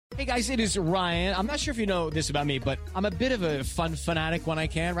Hey guys, it is Ryan. I'm not sure if you know this about me, but I'm a bit of a fun fanatic when I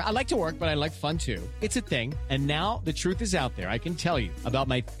can. I like to work, but I like fun too. It's a thing. And now the truth is out there. I can tell you about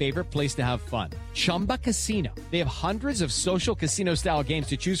my favorite place to have fun. Chumba Casino. They have hundreds of social casino style games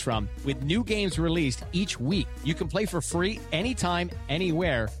to choose from with new games released each week. You can play for free anytime,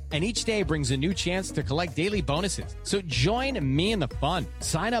 anywhere. And each day brings a new chance to collect daily bonuses. So join me in the fun.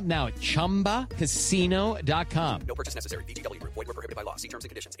 Sign up now at ChumbaCasino.com. No purchase necessary. VGW Group. Void where prohibited by law. See terms and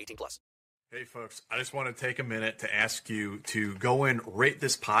conditions. 18+. Hey, folks, I just want to take a minute to ask you to go and rate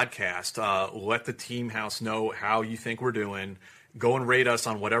this podcast. Let the Team House know how you think we're doing. Go and rate us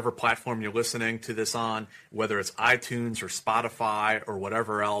on whatever platform you're listening to this on, whether it's iTunes or Spotify or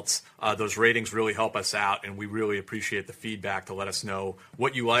whatever else. Those ratings really help us out, and we really appreciate the feedback to let us know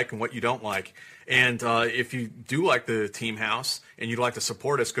what you like and what you don't like. And if you do like the Team House and you'd like to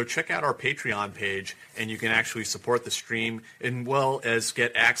support us, go check out our Patreon page, and you can actually support the stream as well as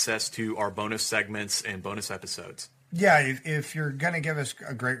get access to our bonus segments and bonus episodes. Yeah, if you're going to give us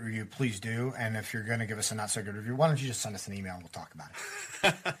a great review, please do. And if you're going to give us a not-so-good review, why don't you just send us an email and we'll talk about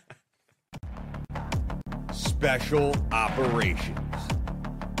it. Special Operations.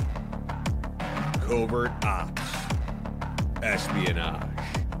 Covert Ops. Espionage.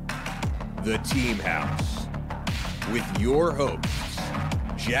 The Team House. With your hosts,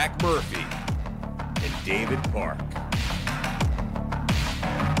 Jack Murphy and David Park.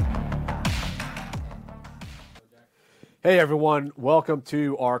 Hey everyone, welcome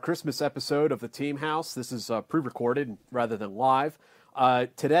to our Christmas episode of the Team House. This is pre-recorded rather than live.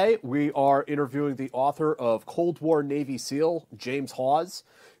 Today we are interviewing the author of Cold War Navy SEAL, James Hawes.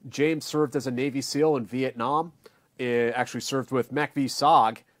 James served as a Navy SEAL in Vietnam, actually served with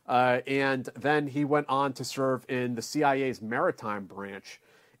MACV-SOG, and then he went on to serve in the CIA's maritime branch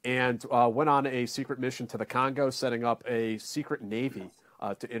and went on a secret mission to the Congo, setting up a secret navy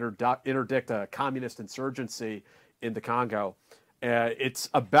to interdict a communist insurgency in the Congo. It's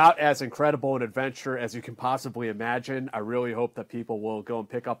about as incredible an adventure as you can possibly imagine. I really hope that people will go and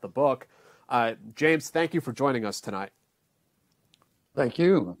pick up the book. James, thank you for joining us tonight. Thank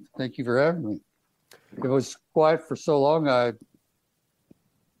you. Thank you for having me. It was quiet for so long, I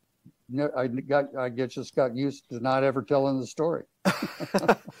just got used to not ever telling the story.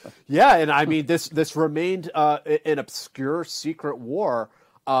 Yeah, and I mean, this remained an obscure secret war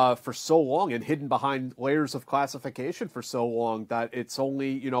for so long and hidden behind layers of classification for so long that it's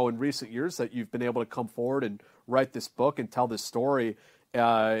only, in recent years that you've been able to come forward and write this book and tell this story.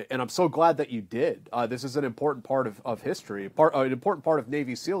 And I'm so glad that you did. This is an important part of history, an important part of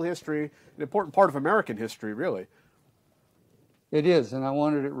Navy SEAL history, an important part of American history, really. It is, and I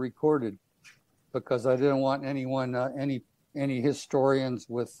wanted it recorded because I didn't want anyone, any historians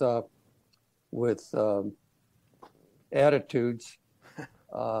with attitudes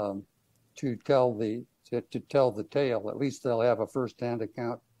to tell the tale. At least they'll have a first-hand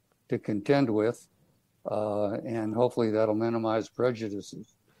account to contend with, and hopefully that'll minimize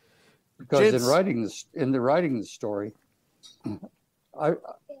prejudices. Because in writing the story,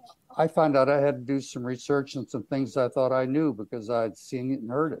 I found out I had to do some research and some things I thought I knew because I'd seen it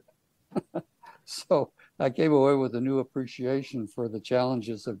and heard it. So I came away with a new appreciation for the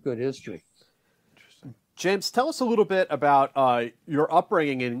challenges of good history. James, tell us a little bit about your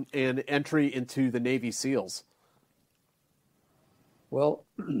upbringing and entry into the Navy SEALs. Well,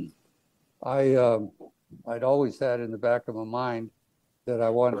 I'd always had in the back of my mind that I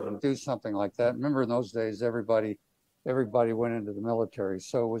wanted to do something like that. Remember in those days, everybody went into the military,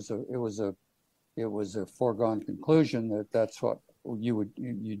 so it was a foregone conclusion that that's what you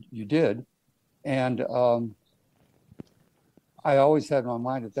did, and I always had in my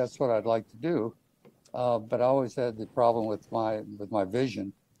mind that that's what I'd like to do. But I always had the problem with my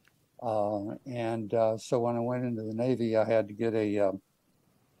vision, so when I went into the Navy, I had to get a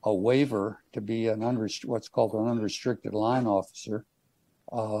waiver to be what's called an unrestricted line officer,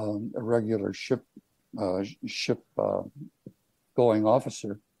 a regular ship going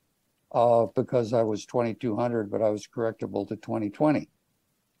officer, because I was 2200, but I was correctable to 2020,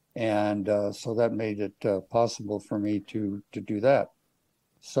 and so that made it possible for me to do that.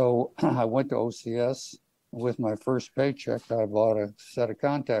 So I went to OCS. With my first paycheck, I bought a set of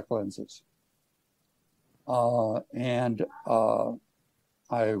contact lenses. And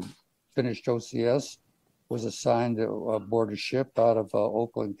I finished OCS, was assigned aboard a ship out of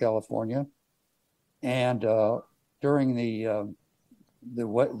Oakland, California. And during the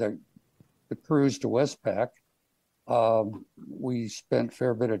cruise to Westpac, we spent a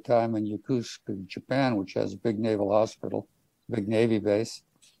fair bit of time in Yokosuka, Japan, which has a big naval hospital, big Navy base.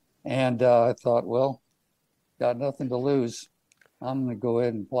 And I thought, well, got nothing to lose. I'm going to go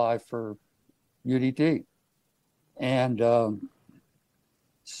ahead and apply for UDT. And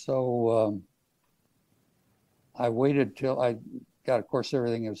I waited till I got, of course,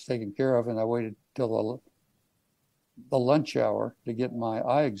 everything was taken care of, and I waited till the lunch hour to get my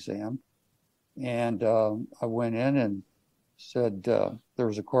eye exam. And I went in and said there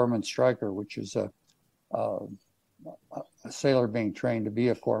was a corpsman striker, which is a sailor being trained to be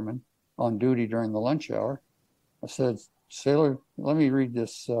a corpsman on duty during the lunch hour. I said, "Sailor, let me read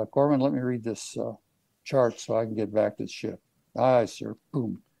this, corpsman, let me read this chart so I can get back to the ship." "Aye, sir."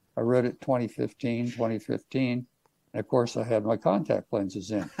 Boom. I read it 2015. And of course, I had my contact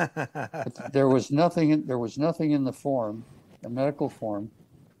lenses in. But there was nothing in the form, the medical form,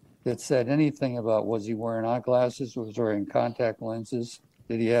 that said anything about was he wearing eyeglasses, was he wearing contact lenses,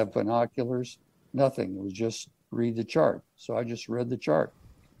 did he have binoculars? Nothing. It was just read the chart. So I just read the chart.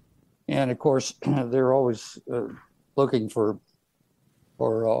 And of course, they're always looking for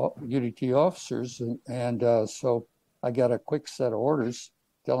UDT officers. And so I got a quick set of orders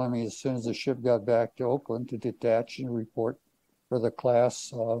telling me as soon as the ship got back to Oakland to detach and report for the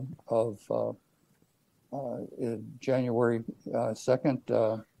class of January 2nd,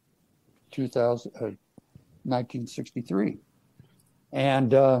 1963.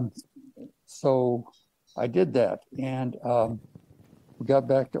 And so I did that. And we got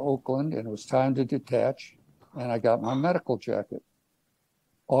back to Oakland, and it was time to detach. And I got my medical jacket.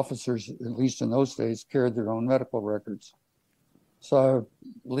 Officers, at least in those days, carried their own medical records. So I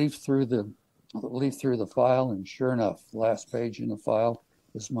leafed through the file, and sure enough, last page in the file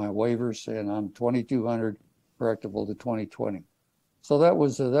is my waiver saying I'm 2200, correctable to 2020. So that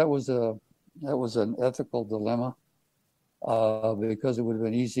was an ethical dilemma because it would have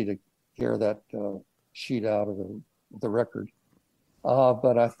been easy to tear that sheet out of the record.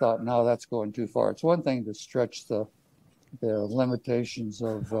 But I thought, no, that's going too far. It's one thing to stretch the limitations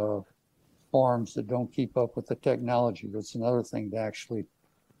of forms that don't keep up with the technology, but it's another thing to actually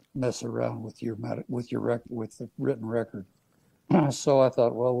mess around with the written record. So I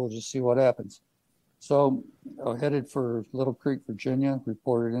thought, well, we'll just see what happens. So I headed for Little Creek, Virginia,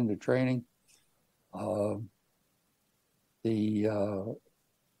 reported into training. There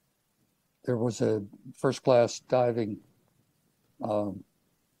was a first class diving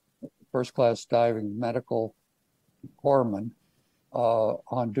medical corpsman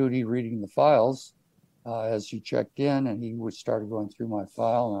on duty reading the files as you checked in, and he would start going through my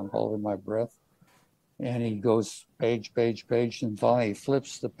file, and I'm holding my breath, and he goes page, and finally he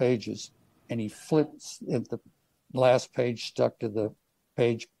flips the pages, and he flips at the last page stuck to the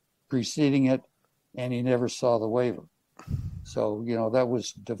page preceding it, and he never saw the waiver. So, that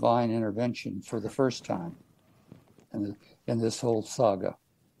was divine intervention for the first time in this whole saga.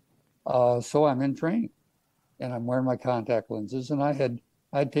 So I'm in training, and I'm wearing my contact lenses, and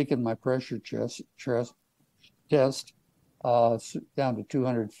I'd taken my pressure test down to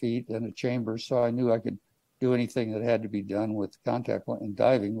 200 feet in a chamber, so I knew I could do anything that had to be done with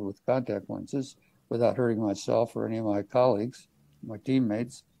diving with contact lenses without hurting myself or any of my colleagues, my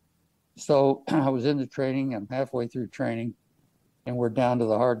teammates. So I was into training. I'm halfway through training, and we're down to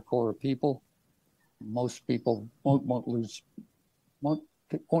the hardcore people. Most people won't lose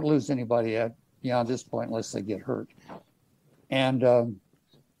anybody beyond this point unless they get hurt. And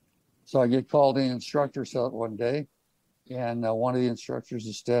so I get called in instructor cell one day, and one of the instructors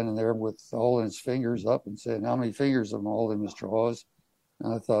is standing there with holding his fingers up and saying, "How many fingers am I holding, Mr. Hawes?"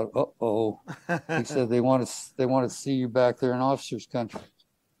 And I thought, uh-oh. He said, they want to see you back there in officers' country.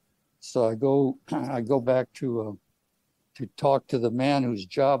 So I go back to talk to the man whose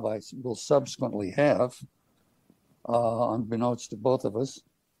job I will subsequently have, unbeknownst to both of us.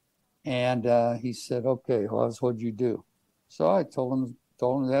 And he said, "Okay, Hawes, what'd you do?" So I told him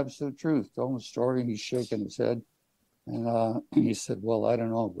the absolute truth, told him the story, and he's shaking his head. And he said, "Well, I don't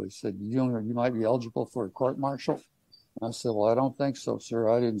know." But he said, you might be eligible for a court-martial. And I said, "Well, I don't think so, sir.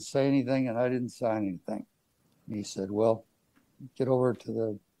 I didn't say anything, and I didn't sign anything." And he said, "Well, get over to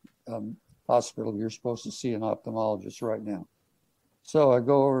the hospital. You're supposed to see an ophthalmologist right now." So I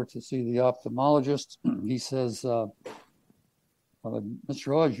go over to see the ophthalmologist. He says, "Mr.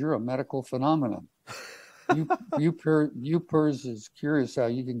 Hawes, you're a medical phenomenon. You PERS is curious how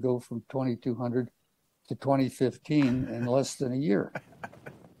you can go from 2200 to 2015 in less than a year."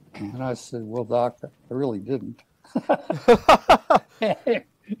 And I said, "Well, doc, I really didn't."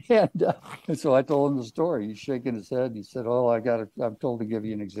 And so I told him the story. He's shaking his head. He said, "Oh, I'm told to give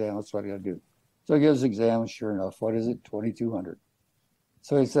you an exam. That's what I got to do." So he gives the exam. Sure enough, what is it? 2200.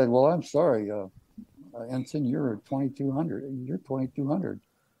 So he said, "Well, I'm sorry, Ensign, you're 2200. You're 2200.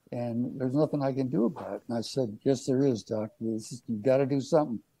 And there's nothing I can do about it. And I said, yes, there is, Doc. You've got to do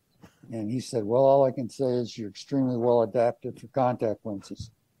something. And he said, well, all I can say is you're extremely well adapted for contact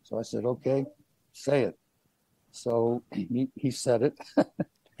lenses. So I said, okay, say it. So he said it.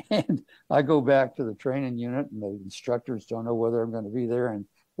 And I go back to the training unit, and the instructors don't know whether I'm going to be there, and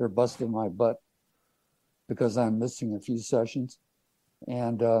they're busting my butt because I'm missing a few sessions.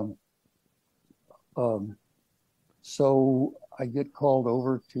 And so I get called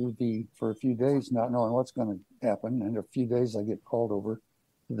over for a few days, not knowing what's going to happen. And in a few days, I get called over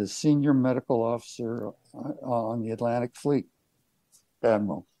to the senior medical officer on the Atlantic Fleet,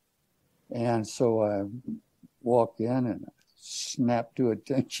 Admiral. And so I walk in and snapped to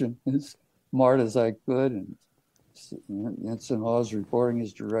attention as smart as I could. And Ensign Hawes reporting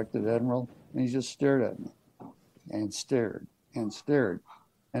his directed admiral, and he just stared at me and stared and stared.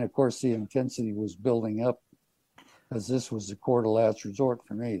 And of course, the intensity was building up because this was the court of last resort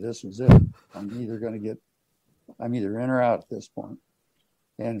for me. This was it. I'm either in or out at this point.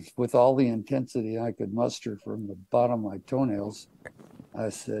 And with all the intensity I could muster from the bottom of my toenails, I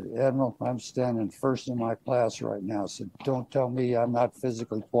said, Admiral, I'm standing first in my class right now. I said, don't tell me I'm not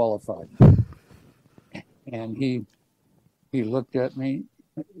physically qualified. And he looked at me.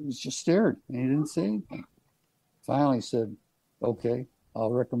 He just stared, and he didn't say anything. Finally said, okay,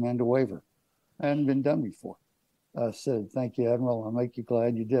 I'll recommend a waiver. I hadn't been done before. I said, thank you, Admiral. I'll make you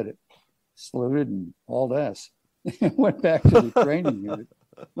glad you did it. Saluted and hauled ass. Went back to the training unit.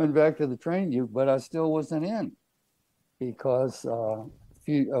 But I still wasn't in because a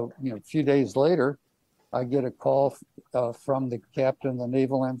few days later, I get a call from the captain of the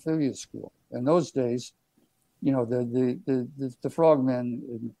Naval Amphibious School. In those days, the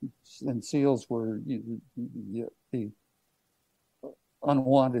frogmen and SEALs were the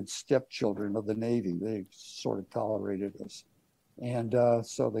unwanted stepchildren of the Navy. They sort of tolerated us. And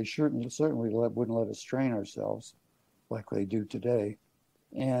so they certainly wouldn't let us train ourselves like they do today.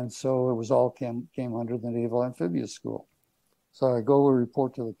 And so it was all came under the Naval Amphibious School. So I go and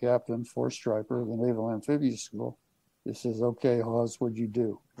report to the captain, Force Striper of the Naval Amphibious School. He says, okay, Hawes, what'd you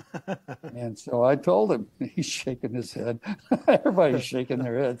do? And so I told him. He's shaking his head. Everybody's shaking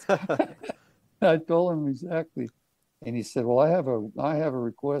their heads. I told him exactly. And he said, well, I have a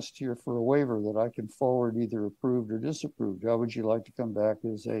request here for a waiver that I can forward either approved or disapproved. How would you like to come back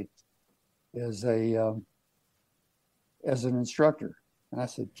as an instructor? And I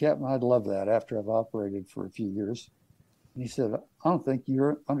said, Captain, I'd love that after I've operated for a few years. And he said, I don't think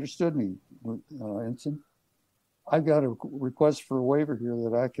you understood me, Ensign. I've got a request for a waiver here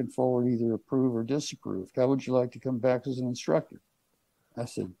that I can forward either approve or disapprove. How would you like to come back as an instructor? I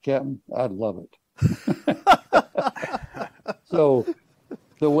said, Captain, I'd love it. So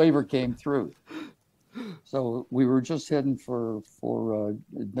the waiver came through. So we were just heading for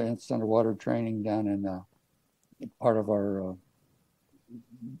advanced underwater training down in part of our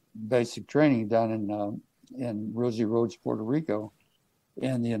basic training down in Rosie Roads, Puerto Rico.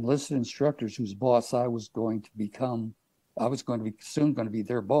 And the enlisted instructors whose boss I was going to be soon going to be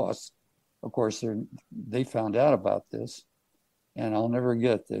their boss. Of course, they found out about this, and I'll never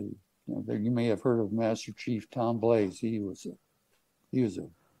get you may have heard of Master Chief Tom Blaze. He was a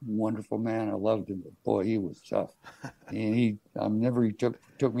wonderful man. I loved him, but boy, he was tough. And he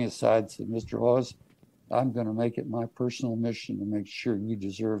took me aside and said, Mr. Hawes, I'm going to make it my personal mission to make sure you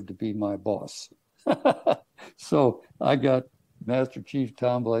deserve to be my boss. So I got Master Chief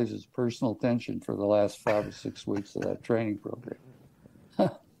Tom Blaze's personal attention for the last 5 or 6 weeks of that training program.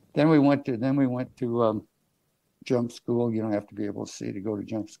 Then we went to jump school. You don't have to be able to see to go to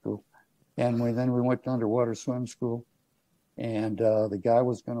jump school. And then we went to underwater swim school. And the guy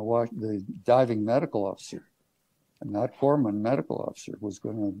was going to watch the diving medical officer, not corpsman, medical officer, was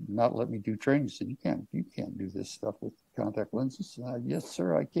going to not let me do training. He said, you can't do this stuff with contact lenses. Yes,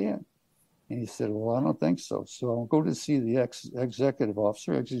 sir, I can. And he said, well, I don't think so. So I'll go to see the executive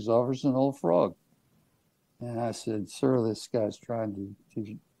officer. Executive officer's an old frog. And I said, sir, this guy's trying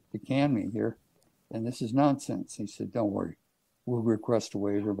to can me here, and this is nonsense. He said, don't worry. We'll request a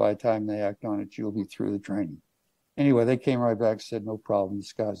waiver. By the time they act on it, you'll be through the training. Anyway, they came right back and said, no problem.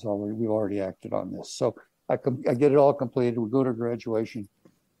 This guy's we already acted on this. So I get it all completed. We go to graduation.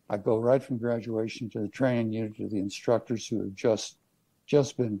 I go right from graduation to the training unit to the instructors who have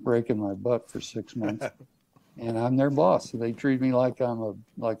just been breaking my butt for 6 months. And I'm their boss. They treat me like I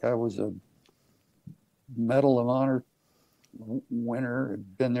was a Medal of Honor winner.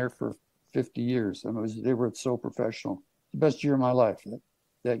 I'd been there for 50 years. They were so professional. The best year of my life,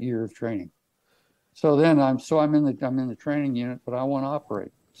 that year of training. So then I'm in the training unit, but I want to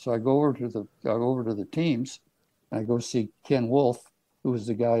operate. So I go over to the teams, and I go see Ken Wolf, who was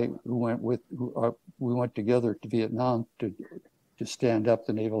the guy who we went together to Vietnam to stand up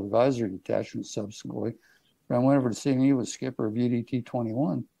the Naval Advisory Detachment subsequently. But I went over to see him. He was skipper of UDT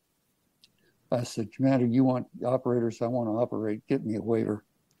 21. I said, Commander, you want operators? I want to operate. Get me a waiver,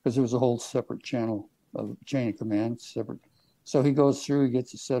 because there was a whole separate chain of command, separate. So he goes through. He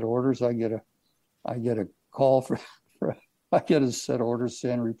gets a set of orders. I get a call I get a set of orders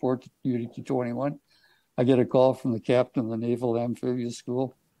saying report to UDT 21. I get a call from the captain of the Naval Amphibious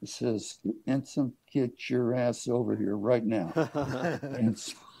School. He says, Ensign, get your ass over here right now. And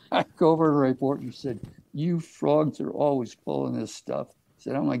so I go over to the report, and he said, you frogs are always pulling this stuff. He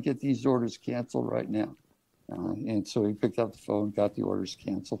said, I'm going to get these orders canceled right now. And so he picked up the phone, got the orders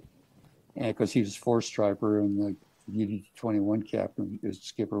canceled. And because he was force striper, and the UDT 21 captain, his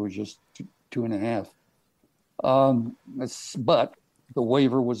skipper was just 2.5. But the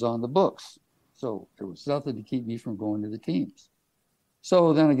waiver was on the books. So there was nothing to keep me from going to the teams.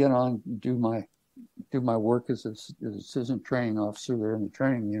 So then I get on, do my work as an assistant training officer there in the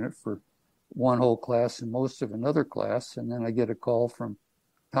training unit for one whole class and most of another class. And then I get a call from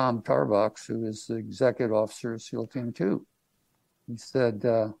Tom Tarbox, who is the executive officer of SEAL Team 2. He said,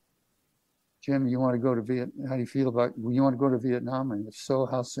 Jim, you want to go to Vietnam? How do you feel about, you want to go to Vietnam? And if so,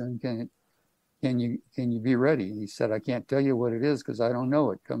 how soon can you be ready? And he said, I can't tell you what it is because I don't know.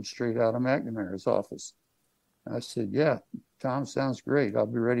 It comes straight out of McNamara's office. I said, yeah, Tom, sounds great. I'll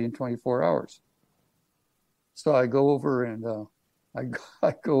be ready in 24 hours. So I go over and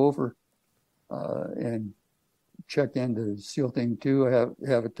and check into SEAL Team 2. I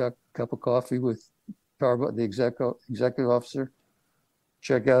have a cup of coffee with Tarbox, the executive officer.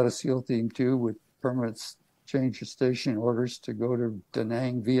 Check out a SEAL Team 2 with permanent change of station orders to go to Da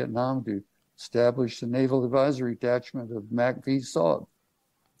Nang, Vietnam, to establish the Naval Advisory Detachment of MACV-SOG.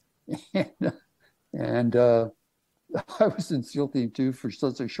 And I was in SEAL Team 2 for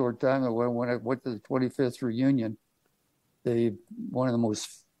such a short time that when I went to the 25th reunion, one of the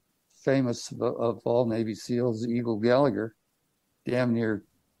most famous of all Navy SEALs, Eagle Gallagher, damn near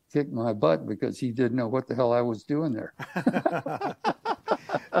kicked my butt because he didn't know what the hell I was doing there.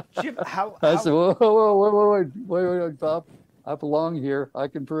 Jim, how I said, wait, Bob. I belong here. I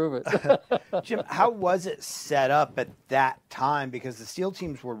can prove it. Jim, how was it set up at that time? Because the SEAL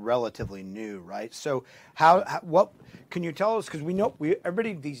teams were relatively new, right? So what can you tell us? Because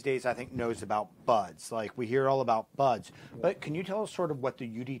everybody these days, I think, knows about BUDS. Like, we hear all about BUDS. But can you tell us sort of what the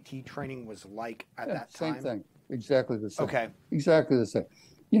UDT training was like at that time? Same thing. Exactly the same. Okay. Exactly the same.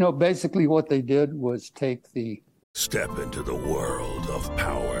 Basically what they did was take the... Step into the world of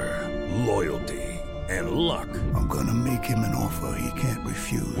power, loyalty, and luck. I'm gonna make him an offer he can't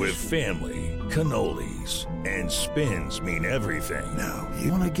refuse. With family, cannolis, and spins mean everything. Now,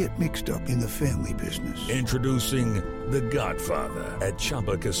 you wanna get mixed up in the family business. Introducing The Godfather at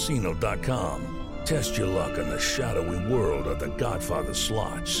ChumbaCasino.com. Test your luck in the shadowy world of The Godfather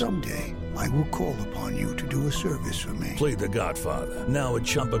slot. Someday, I will call upon you to do a service for me. Play The Godfather, now at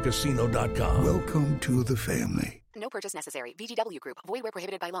ChumbaCasino.com. Welcome to the family. No purchase necessary. VGW Group. Void where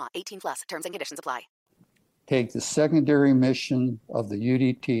prohibited by law. 18+. Terms and conditions apply. Take the secondary mission of the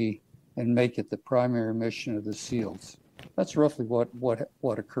UDT and make it the primary mission of the SEALs. That's roughly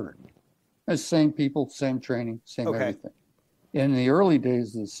what occurred. The same people, same training, same everything. In the early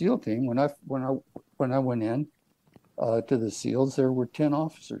days of the SEAL team, when I went in to the SEALs, there were 10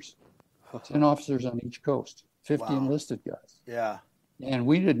 officers, 10 officers on each coast, 50 enlisted guys. Yeah. And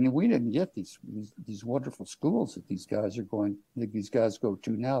we didn't get these wonderful schools that these guys go to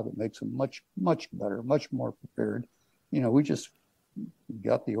now that makes them much, much better, much more prepared. We just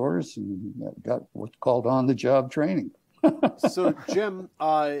got the orders and got what's called on the job training. So Jim,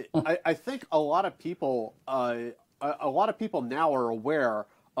 I think a lot of people now are aware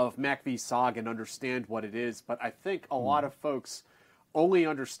of MACV-SOG and understand what it is, but I think a lot of folks only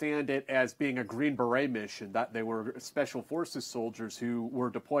understand it as being a Green Beret mission, that they were special forces soldiers who were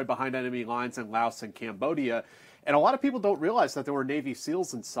deployed behind enemy lines in Laos and Cambodia. And a lot of people don't realize that there were Navy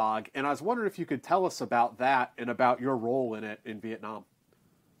SEALs in SOG. And I was wondering if you could tell us about that and about your role in it in Vietnam.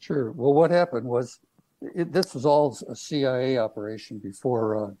 Sure. Well, what happened was this was all a CIA operation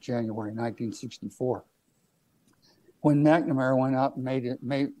before January 1964. When McNamara went out and I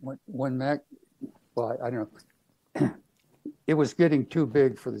don't know, it was getting too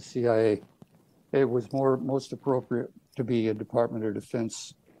big for the CIA. It was most appropriate to be a Department of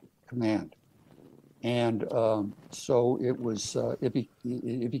Defense command, and so it was.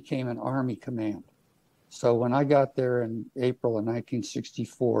 It became an Army command. So when I got there in April of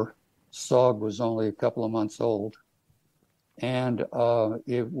 1964, SOG was only a couple of months old, and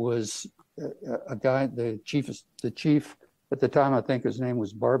it was a guy. The chief at the time, I think his name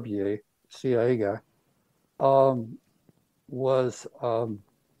was Barbier, CIA guy, was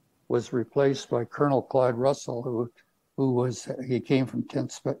replaced by Colonel Clyde Russell, he came from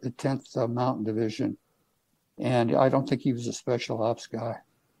 10th Mountain Division, and I don't think he was a special ops guy,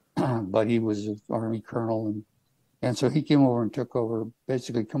 but he was an Army colonel, and so he came over and took over,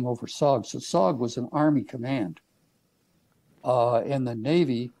 basically come over SOG. So SOG was an Army command. In the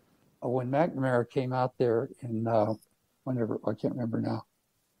Navy, when McNamara came out there in whenever, I can't remember now,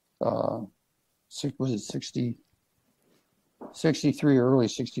 was it 63 or early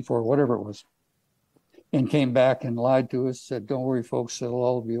 64, whatever it was, and came back and lied to us, said, don't worry, folks, it'll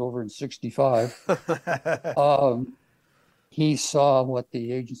all be over in 65. He saw what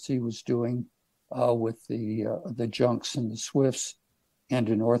the agency was doing with the junks and the Swifts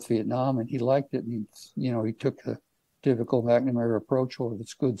into North Vietnam, and he liked it. And he took the typical McNamara approach, well, if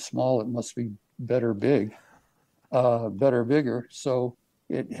it's good small, it must be better bigger. So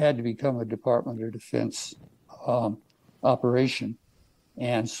it had to become a Department of Defense operation.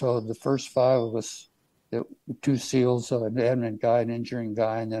 And so the first 5 of us, 2 SEALs, an admin guy, an engineering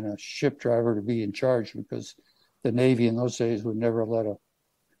guy, and then a ship driver to be in charge, because the Navy in those days would never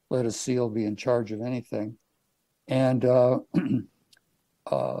let a SEAL be in charge of anything. And so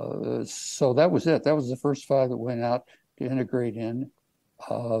that was it. That was the first 5 that went out to integrate in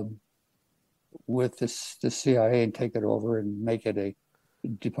with the CIA and take it over and make it a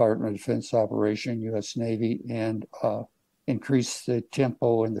Department of Defense operation, U.S. Navy, and increase the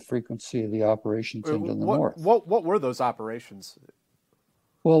tempo and the frequency of the operations into the north. What were those operations?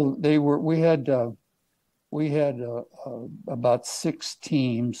 Well, we had about 6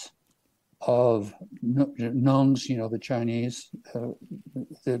 teams of Nungs, the Chinese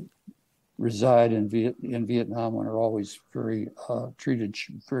that reside in Vietnam and are always treated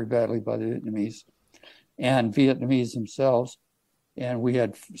very badly by the Vietnamese, and Vietnamese themselves. And we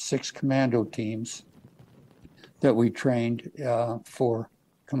had 6 commando teams that we trained for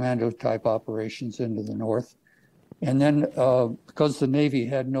commando type operations into the north. And then because the Navy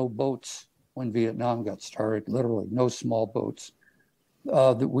had no boats when Vietnam got started, literally no small boats,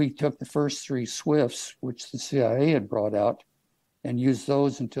 that we took the first 3 Swifts, which the CIA had brought out, and used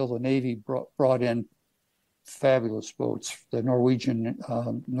those until the Navy brought in fabulous boats, the Norwegian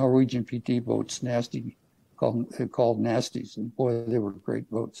PT boats, called Nasties, and boy, they were great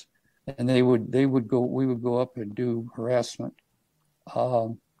boats. And we would go up and do harassment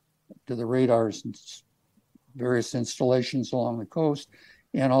to the radars and various installations along the coast,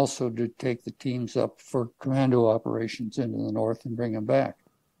 and also to take the teams up for commando operations into the north and bring them back.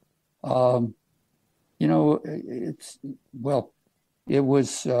 We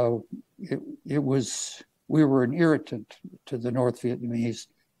were an irritant to the North Vietnamese,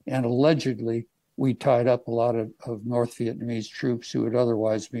 and allegedly we tied up a lot of North Vietnamese troops who would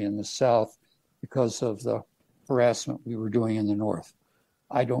otherwise be in the south because of the harassment we were doing in the north.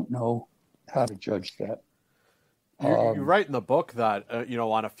 I don't know how to judge that. You write in the book that,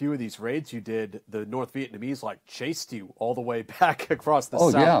 on a few of these raids you did, the North Vietnamese chased you all the way back across the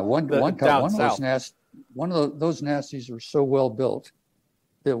south. Oh, yeah. One of those Nasties were so well built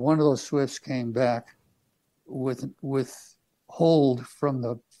that one of those Swifts came back with hold from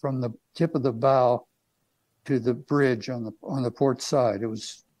the tip of the bow to the bridge on the port side. It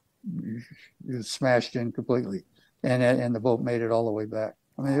was smashed in completely, and the boat made it all the way back.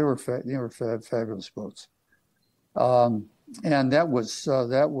 I mean, they were fabulous boats. And there was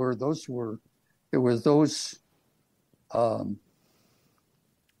those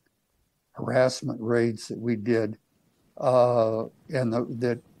harassment raids that we did, and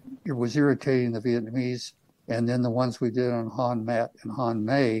that it was irritating the Vietnamese. And then the ones we did on Han Mat and Han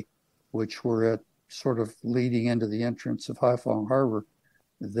May, which were at sort of leading into the entrance of Haiphong Harbor,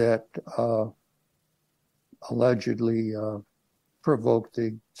 that allegedly provoked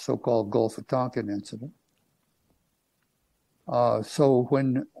the so-called Gulf of Tonkin incident. So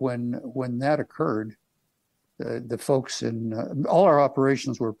when that occurred, the folks in all our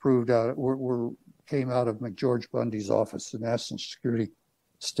operations were came out of McGeorge Bundy's office, the National Security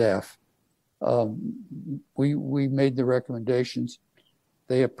Staff. We made the recommendations,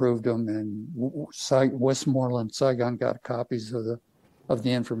 they approved them, and Westmoreland, Saigon got copies of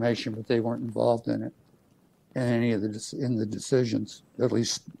the information, but they weren't involved in it, and in the decisions, at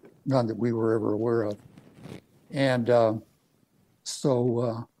least none that we were ever aware of. And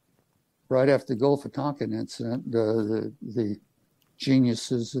so right after the Gulf of Tonkin incident, the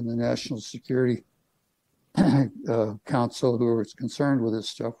geniuses in the National Security Council who were concerned with this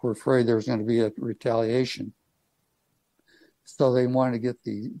stuff were afraid there was going to be a retaliation. So they wanted to get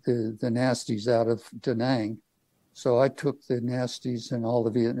the nasties out of Da Nang So I took the nasties and all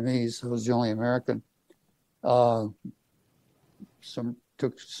the Vietnamese. I was the only American.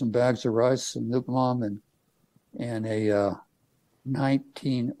 Took some bags of rice, some Nuke Mom, and a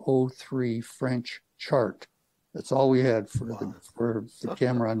 1903 French chart. That's all we had for the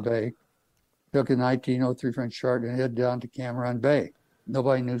Cam Bay. Took a 1903 French chart and head down to Cam Bay.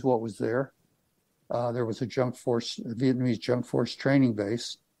 Nobody knew what was there. There was a Vietnamese junk force training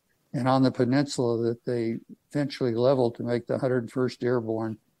base, and on the peninsula that they eventually leveled to make the 101st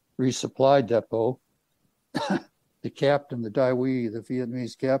Airborne Resupply Depot. The captain, the Dai Huy, the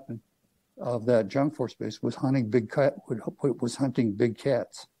Vietnamese captain of that junk force base, was hunting big cats.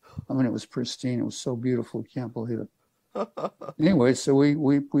 I mean, it was pristine. It was so beautiful. You can't believe it. Anyway, so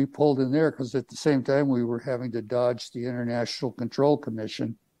we pulled in there because at the same time we were having to dodge the International Control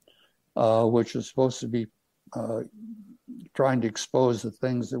Commission, which was supposed to be trying to expose the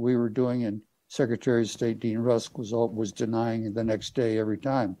things that we were doing, and Secretary of State Dean Rusk was denying the next day every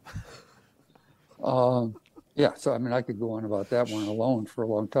time. Yeah, so I mean, I could go on about that one alone for a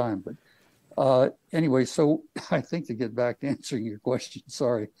long time, but anyway, so I think to get back to answering your question,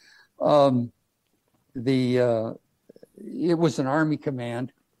 sorry, it was an Army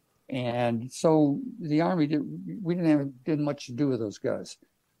command, and so the Army didn't much to do with those guys.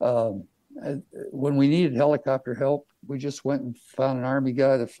 When we needed helicopter help, we just went and found an Army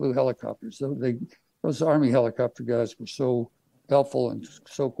guy that flew helicopters. So those Army helicopter guys were so helpful and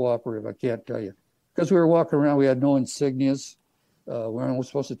so cooperative, I can't tell you. Because we were walking around, we had no insignias. We weren't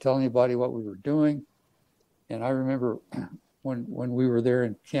supposed to tell anybody what we were doing. And I remember when we were there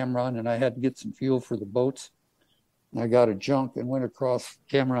in Cam Ranh and I had to get some fuel for the boats. And I got a junk and went across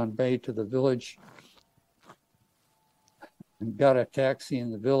Cam Ranh Bay to the village and got a taxi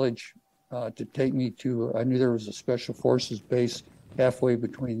in the village to take me to, I knew there was a Special Forces base halfway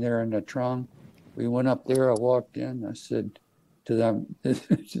between there and Nha Trang. We went up there, I walked in, I said to them, to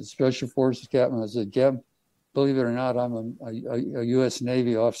the Special Forces captain, I said, Captain, believe it or not, I'm a U.S.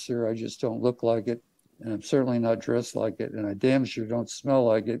 Navy officer. I just don't look like it, and I'm certainly not dressed like it, and I damn sure don't smell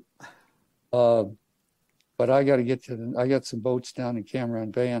like it. But I got to I got some boats down in Cam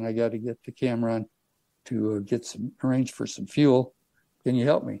Ranh Bay, and I got to get to Cam Ranh to arrange for some fuel. Can you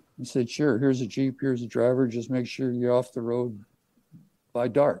help me? He said, sure. Here's a Jeep. Here's a driver. Just make sure you're off the road by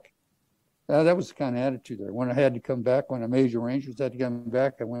dark. That was the kind of attitude there. When I had to come back, when a Major Rangers had to come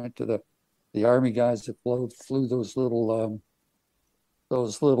back, I went to the Army guys that flew those little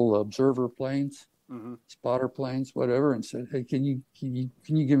observer planes, spotter planes, whatever, and said, "Hey, can you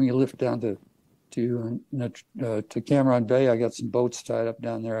give me a lift down to Cam Ranh Bay? I got some boats tied up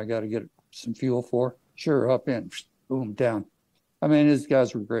down there. I got to get some fuel for." Sure, hop in. Boom, down. I mean, these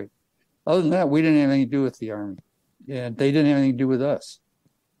guys were great. Other than that, we didn't have anything to do with the Army, and they didn't have anything to do with us.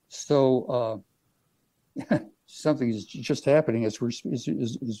 So something is just happening as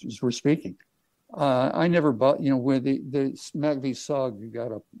we're speaking. I never bought, where the MACV SOG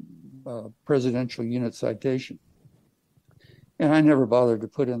got a presidential unit citation. And I never bothered to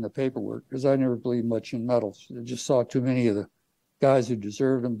put in the paperwork because I never believed much in medals. I just saw too many of the guys who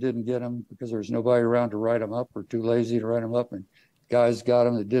deserved them didn't get them because there was nobody around to write them up or too lazy to write them up. And guys got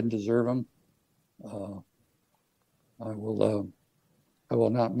them that didn't deserve them. I will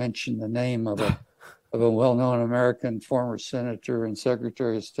not mention the name of a well-known American former senator and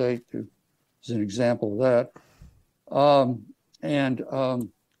Secretary of State who is an example of that. So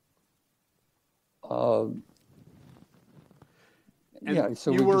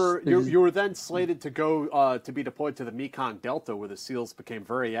you were then slated to go to be deployed to the Mekong Delta, where the SEALs became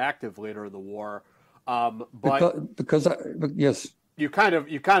very active later in the war. Yes, you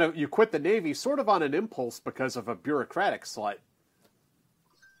quit the Navy sort of on an impulse because of a bureaucratic slight.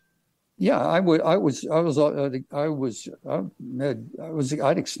 Yeah, I'd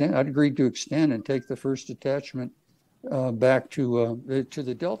agreed to extend and take the first detachment back to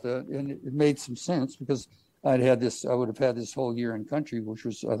the Delta, and it made some sense because I would have had this whole year in country, which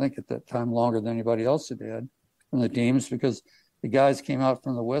was, I think at that time, longer than anybody else had from the teams, because the guys came out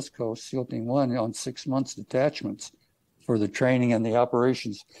from the West Coast, SEAL Team 1, on 6 months detachments for the training and the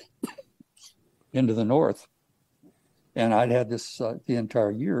operations into the North. And I'd had this the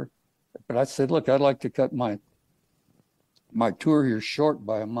entire year. But I said, look, I'd like to cut my tour here short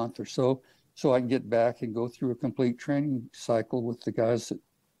by a month or so I can get back and go through a complete training cycle with the guys that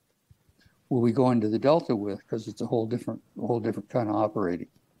will be going to the Delta with, because it's a whole different kind of operating.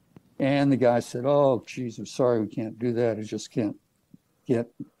 And the guy said, oh, geez, I'm sorry, we can't do that. I just can't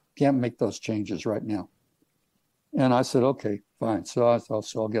make those changes right now. And I said, okay, fine. So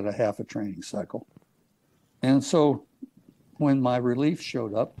I'll get a half a training cycle. And so when my relief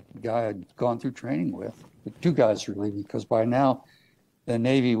showed up, the guy I'd gone through training with, the two guys were leaving because by now the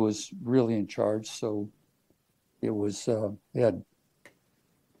Navy was really in charge. So it was, they had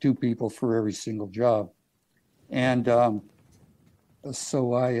two people for every single job. And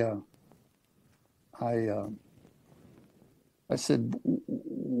so I said,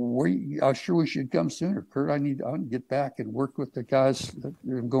 I'm sure we should come sooner, Kurt. I need to get back and work with the guys that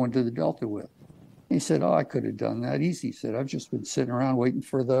I'm going to the Delta with. He said, I could have done that easy. He said, I've just been sitting around waiting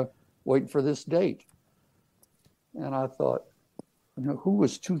for this date. And I thought, who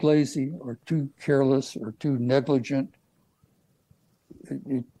was too lazy or too careless or too negligent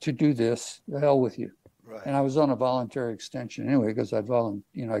to do this? The hell with you. Right. And I was on a voluntary extension anyway, because I'd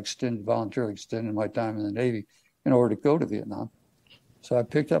voluntarily extended my time in the Navy in order to go to Vietnam. So I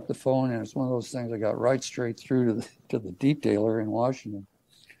picked up the phone, and it's one of those things I got right straight through to the detailer in Washington.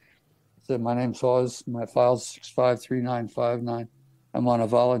 I said, my name's Hawes, my file's 653959. I'm on a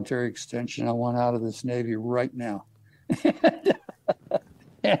voluntary extension. I want out of this Navy right now.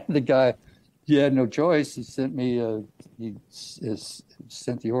 And the guy, he had no choice. He sent me,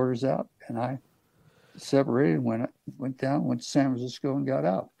 sent the orders out, and I separated, went to San Francisco and got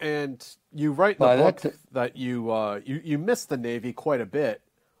out. And you write in the book that you missed the Navy quite a bit.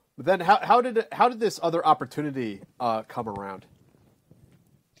 But then how did this other opportunity come around?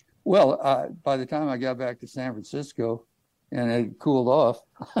 Well, by the time I got back to San Francisco and it cooled off,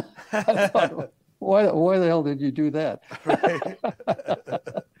 I thought, why the hell did you do that? Right.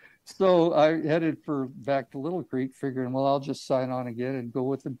 So I headed back to Little Creek, figuring, well, I'll just sign on again and go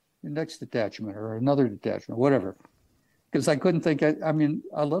with the next detachment or another detachment, whatever. Because I couldn't think. I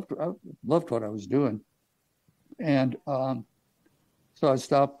loved what I was doing, and so I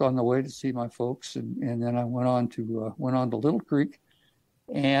stopped on the way to see my folks, and then I went on to Little Creek,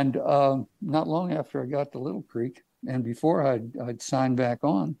 and not long after I got to Little Creek, and before I'd signed back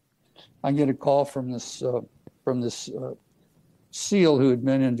on, I get a call from this SEAL who had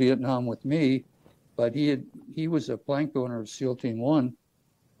been in Vietnam with me, but he was a plank owner of SEAL Team 1,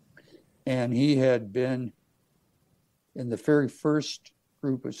 and he had been in the very first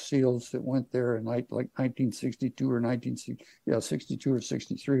group of SEALs that went there in like 1962 or 62 or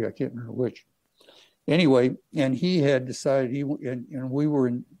 63, I can't remember which. Anyway, and he had decided and we were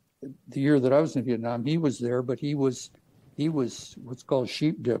in the year that I was in Vietnam. He was there, but he was what's called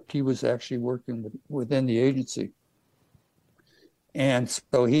sheep dipped. He was actually working within the agency. And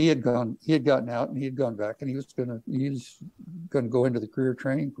so he had gotten out and he had gone back, and he was going to go into the career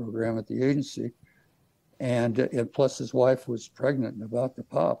training program at the agency. And plus his wife was pregnant and about to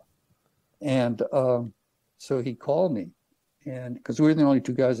pop. And so he called me, and because we were the only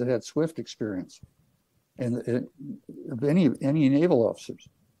two guys that had SWIFT experience, and of any naval officers,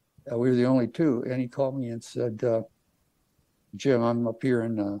 we were the only two. And he called me and said, Jim, I'm up here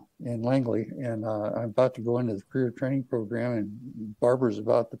in Langley, and I'm about to go into the career training program, and Barbara's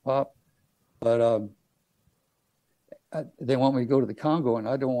about to pop, but they want me to go to the Congo, and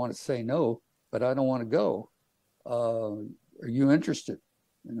I don't want to say no, but I don't want to go. Are you interested?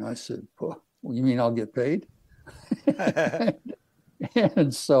 And I said, well, you mean I'll get paid?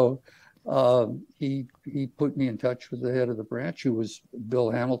 And so he put me in touch with the head of the branch, who was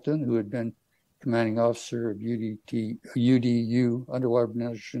Bill Hamilton, who had been commanding officer of UDU, Underwater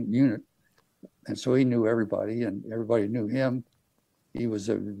Munition Unit. And so he knew everybody, and everybody knew him. He was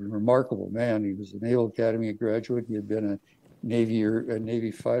a remarkable man. He was a Naval Academy graduate. He had been a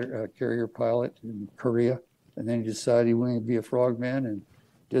Navy fighter carrier pilot in Korea, and then he decided he wanted to be a frogman and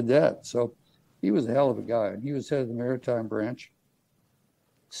did that. So he was a hell of a guy, and he was head of the Maritime Branch.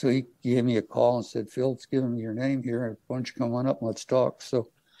 So he gave me a call and said, Phil, it's giving me your name here. Why don't you come on up and let's talk? So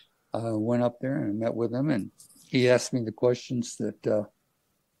I went up there and met with him, and he asked me the questions that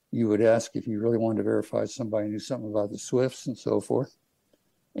you would ask if you really wanted to verify somebody knew something about the SWIFTs and so forth.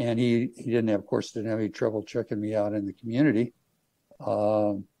 And he didn't have any trouble checking me out in the community.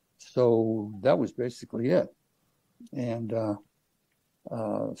 So that was basically it. And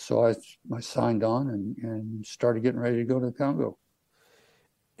so I signed on and started getting ready to go to the Congo.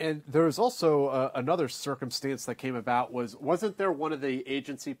 And there was also another circumstance that came about. Wasn't there one of the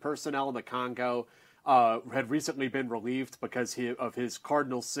agency personnel in the Congo had recently been relieved because of his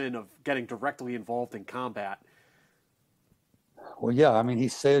cardinal sin of getting directly involved in combat? Well, yeah, I mean, he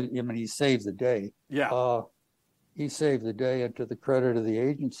saved the day. Yeah. He saved the day, and to the credit of the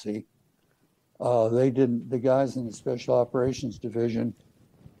agency, the guys in the Special Operations Division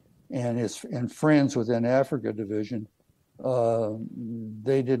and friends within Africa Division,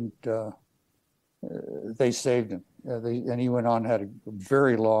 they saved him. And he went on, had a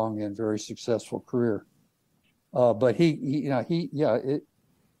very long and very successful career. But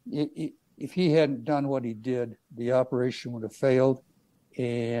it if he hadn't done what he did, the operation would have failed,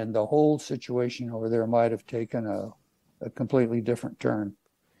 and the whole situation over there might have taken a completely different turn.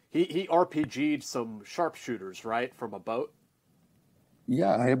 He RPG'd some sharpshooters, right, from a boat?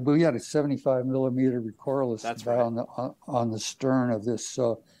 Yeah, we had a 75 millimeter recoilless on the stern of this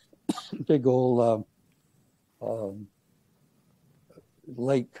big old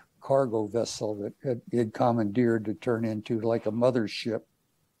lake cargo vessel that had commandeered to turn into like a mothership,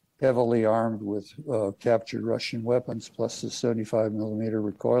 heavily armed with captured Russian weapons plus the 75 millimeter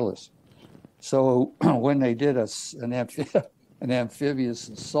recoilless. So when they did an amphibious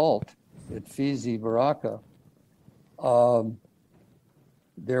assault at Fizi Baraka,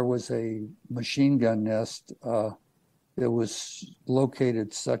 there was a machine gun nest that was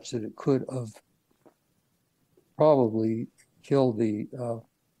located such that it could have probably killed the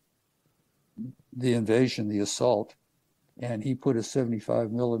invasion, the assault, and he put a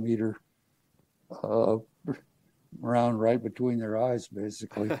 75 millimeter round right between their eyes,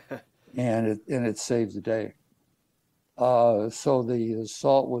 basically, and it saved the day. So the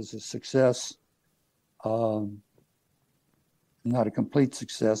assault was a success, not a complete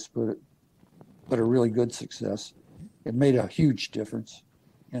success, but a really good success. It made a huge difference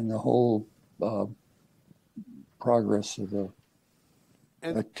in the whole progress of the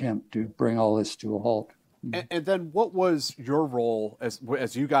attempt to bring all this to a halt. And then what was your role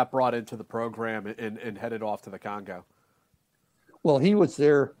as you got brought into the program and headed off to the Congo? Well, he was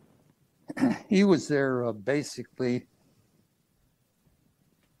there. He was there basically.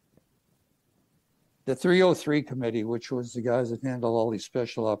 The 303 committee, which was the guys that handle all these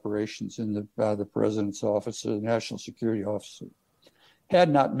special operations in the president's office, the national security officer, had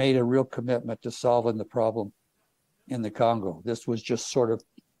not made a real commitment to solving the problem in the Congo. This was just sort of,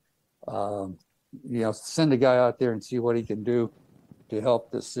 send a guy out there and see what he can do to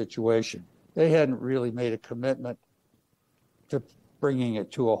help this situation. They hadn't really made a commitment to bringing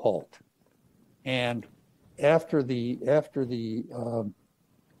it to a halt. And after the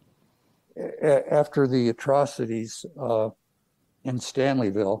atrocities in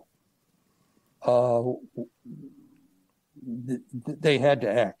Stanleyville, they had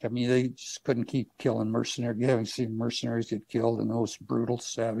to act. I mean, they just couldn't keep killing mercenaries, having seen mercenaries get killed in the most brutal,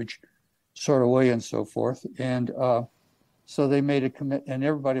 savage sort of way and so forth. And so they made a commitment, and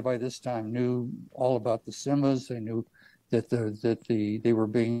everybody by this time knew all about the SIMAs. They knew that they were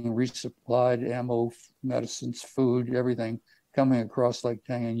being resupplied, ammo, medicines, food, everything coming across Lake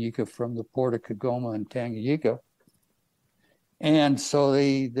Tanganyika from the port of Kigoma and Tanganyika. And so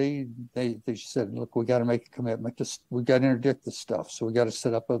they said, look, we got to make a commitment. We got to interdict this stuff. So we got to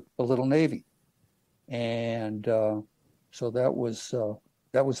set up a little Navy. And so that was how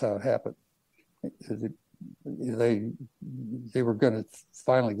it happened. They were going to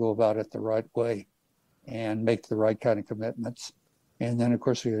finally go about it the right way and make the right kind of commitments. And then, of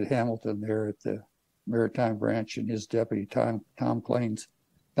course, we had Hamilton there at the Maritime Branch and his deputy, Tom Kleins,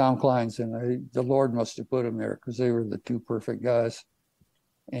 and the Lord must have put him there because they were the two perfect guys.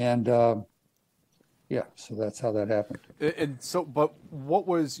 And so that's how that happened. And so, but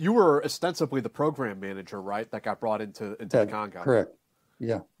you were ostensibly the program manager, right? That got brought into the Congo. Correct.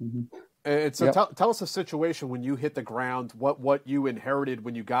 Yeah. Mm-hmm. And so tell us the situation when you hit the ground, what you inherited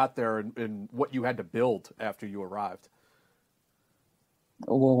when you got there and what you had to build after you arrived.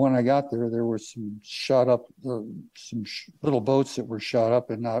 Well, when I got there, there were some shot up, little boats that were shot up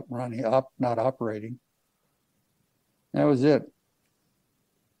and not operating. That was it.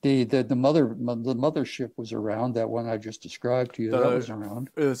 The mothership was around. That one I just described to you, that was around.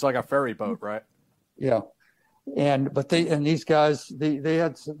 It's like a ferry boat, right? Yeah, but these guys they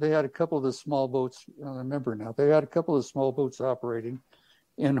had a couple of the small boats. I remember now. They had a couple of small boats operating,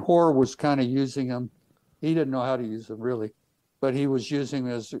 and Hoare was kind of using them. He didn't know how to use them really, but he was using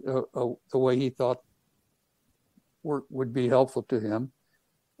them as the way he thought would be helpful to him.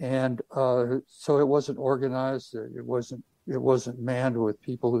 And so it wasn't organized. It wasn't manned with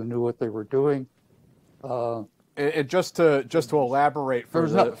people who knew what they were doing. And just to elaborate there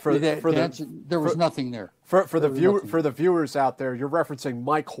was nothing there. For the viewers out there, you're referencing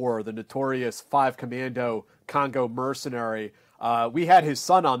Mike Hoare, the notorious 5 Commando Congo mercenary. We had his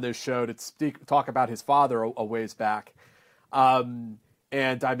son on this show to talk about his father a ways back. And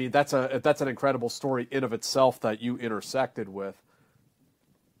I mean, that's an incredible story in of itself that you intersected with.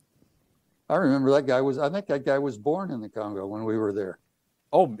 I remember I think that guy was born in the Congo when we were there.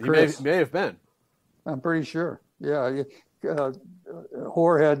 Oh, he may have been. I'm pretty sure. Yeah.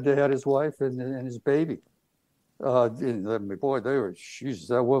 Hoare had his wife and his baby. Boy,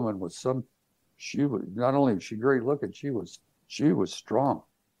 that woman was she was, not only was she great looking, she was strong.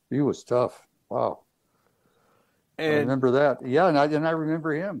 was tough. Wow. And I remember that. Yeah, and I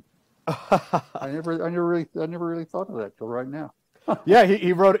remember him. I never really thought of that till right now. Yeah,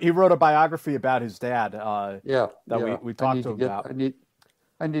 he wrote a biography about his dad. We talked to him about.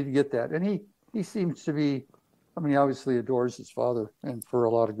 I need to get that. And he seems to be, I mean, he obviously adores his father, and for a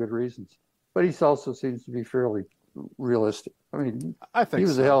lot of good reasons. But he also seems to be fairly realistic. I mean, I think he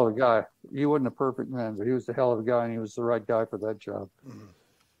was so. a hell of a guy. He wasn't a perfect man, but he was a hell of a guy, and he was the right guy for that job.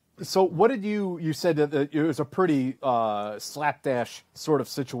 So what did you said that it was a pretty slapdash sort of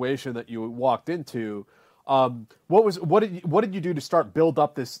situation that you walked into. What did you do to start build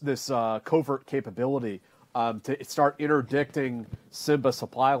up this covert capability to start interdicting Simba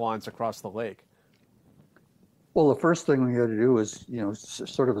supply lines across the lake? Well, the first thing we had to do was,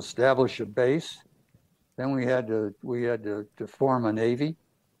 sort of establish a base. Then we had to form a navy,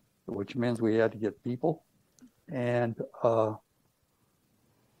 which means we had to get people, and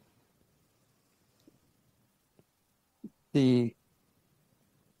I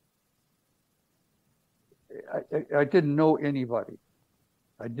didn't know anybody.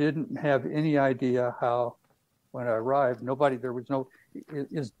 I didn't have any idea how. When I arrived, my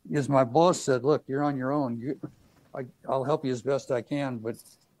boss said, "Look, you're on your own. I'll help you as best I can, but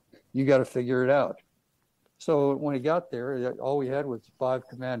you got to figure it out." So when he got there, all we had was 5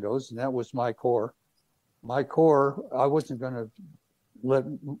 commandos, and that was my corps. My corps, I wasn't going to let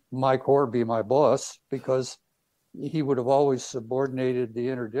my corps be my boss, because he would have always subordinated the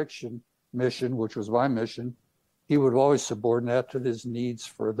interdiction mission, which was my mission. He would always subordinate that to his needs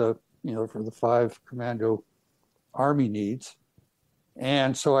for the 5 commando Army needs.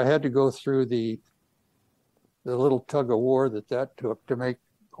 And so I had to go through the little tug of war that took to make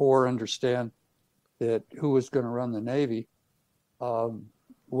Corps understand that who was going to run the Navy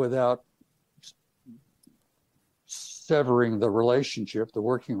without severing the relationship, the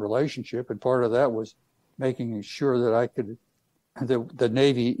working relationship. And part of that was making sure that the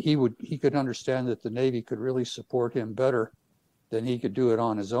Navy, he could understand that the Navy could really support him better than he could do it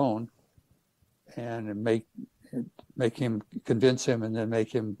on his own, and convince him and then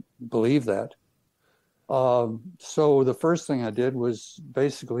make him believe that. So the first thing I did was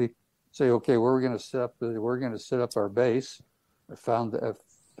basically say, okay, we're going to set up our base. I found that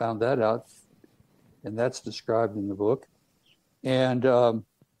out, and that's described in the book. And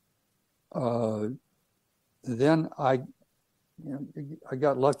then I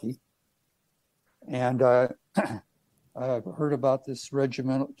got lucky, and I heard about this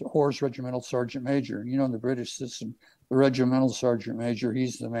Hoare's regimental sergeant major. In the British system, the regimental sergeant major,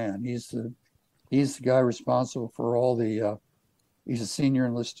 he's the man. He's the guy responsible for all the. He's a senior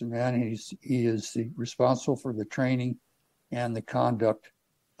enlisted man. He is responsible for the training and the conduct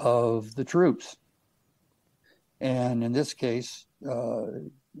of the troops. And in this case,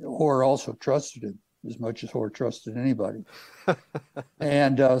 Hoare also trusted him as much as Hoare trusted anybody.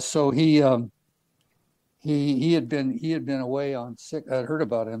 And so he had been away on sick. I'd heard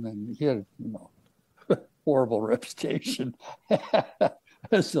about him, and he had horrible reputation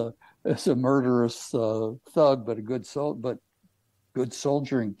as a murderous thug, but a good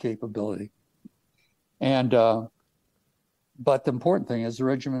soldiering capability. And but the important thing is, the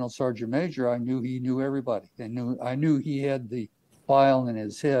regimental sergeant major, I knew he knew everybody. I knew he had the file in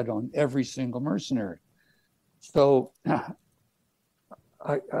his head on every single mercenary. So I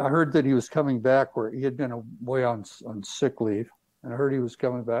heard that he was coming back, where he had been away on sick leave, and I heard he was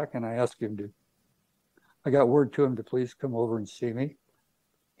coming back, and I asked him I got word to him to please come over and see me.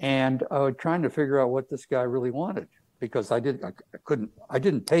 And I was trying to figure out what this guy really wanted, because I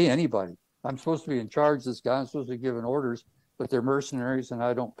didn't pay anybody. I'm supposed to be in charge of this guy. I'm supposed to be giving orders, but they're mercenaries and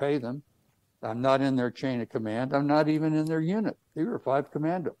I don't pay them. I'm not in their chain of command. I'm not even in their unit. They were 5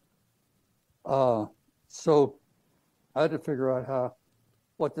 commando. So I had to figure out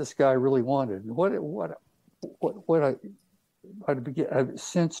what this guy really wanted. And what I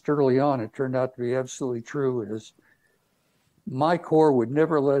sensed early on, it turned out to be absolutely true, is my corps would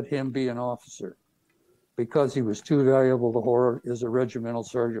never let him be an officer, because he was too valuable to Hoare as a regimental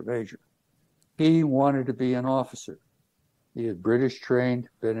sergeant major. He wanted to be an officer. He had British trained,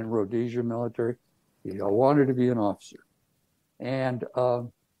 been in Rhodesia military. He wanted to be an officer. And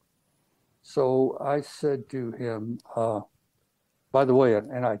so I said to him, by the way,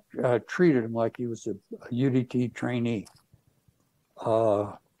 and I treated him like he was a UDT trainee.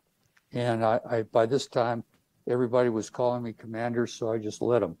 And I by this time, everybody was calling me commander, so I just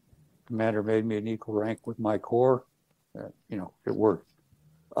let him. Commander made me an equal rank with my corps. It worked.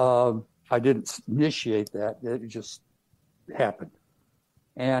 I didn't initiate that. It just happened.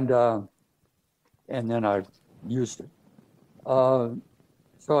 And then I used it.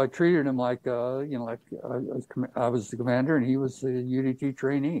 So I treated him like I was the commander and he was the UDT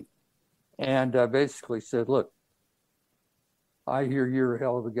trainee. And I basically said, look, I hear you're a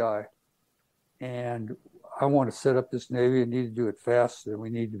hell of a guy. And I want to set up this Navy and need to do it fast. And we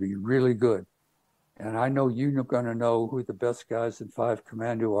need to be really good. And I know you're going to know who the best guys in 5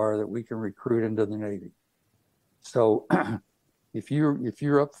 Commando are that we can recruit into the Navy. So if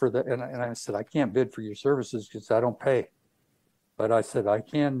you're up for that, and I said, I can't bid for your services because I don't pay. But I said, I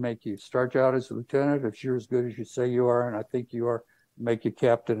can make you start out as a lieutenant if you're as good as you say you are, and I think you are, make you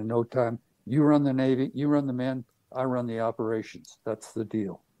captain in no time. You run the Navy, you run the men, I run the operations. That's the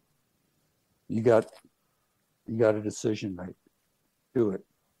deal. You got a decision made. Do it.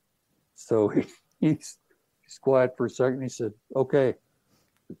 So he's quiet for a second. He said, okay,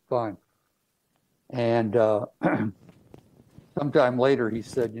 fine. And sometime later he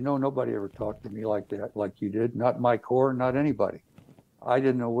said, nobody ever talked to me like that, like you did. Not my corps, not anybody. I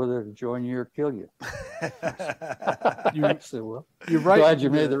didn't know whether to join you or kill you. I said, well, you're right. Glad you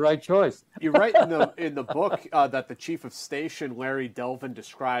made the right choice. You write in the book that the chief of station, Larry Delvin,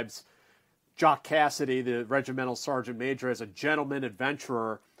 describes Jock Cassidy, the regimental sergeant major, as a gentleman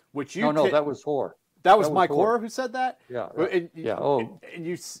adventurer, which you... No, that was Hoare. That was Mike Hoare who said that? Yeah. Yeah. And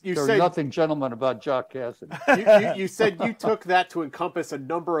you there's said nothing gentleman about Jock Cassidy. You said you took that to encompass a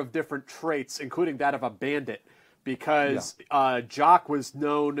number of different traits, including that of a bandit, because Jock was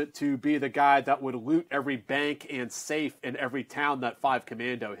known to be the guy that would loot every bank and safe in every town that 5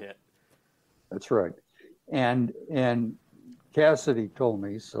 Commando hit. That's right. And Cassidy told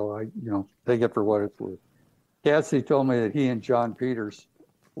me, so I take it for what it's worth. Cassidy told me that he and John Peters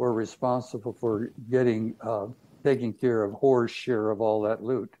were responsible for taking care of Hoare's share of all that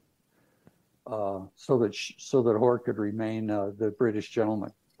loot, so that Hoare could remain the British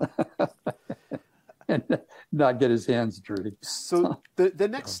gentleman and not get his hands dirty. So the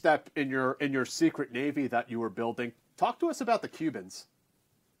next step in your secret Navy that you were building, talk to us about the Cubans.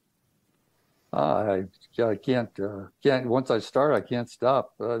 I can't once I start, I can't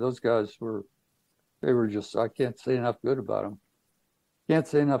stop. Those guys were just, I can't say enough good about them. Can't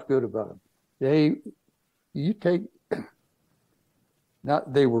say enough good about them. They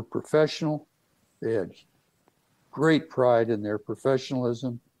were professional. They had great pride in their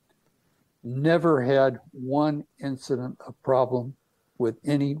professionalism. Never had one incident, a problem with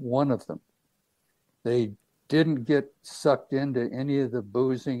any one of them. They didn't get sucked into any of the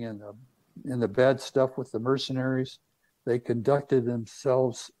boozing and the bad stuff with the mercenaries. They conducted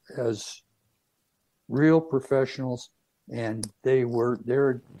themselves as real professionals. And their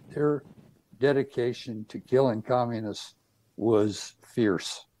dedication to killing communists was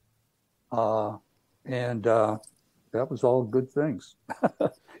fierce, and that was all good things.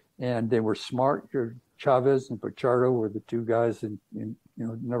 And they were smart. Chavez and Pichardo were the 2 guys in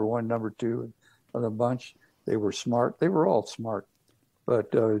number 1, number 2 of the bunch. They were smart. They were all smart,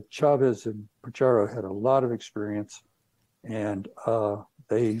 but Chavez and Pichardo had a lot of experience, and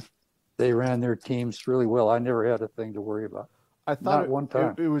they ran their teams really well. I never had a thing to worry about. I thought one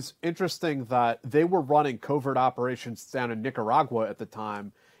time. It was interesting that they were running covert operations down in Nicaragua at the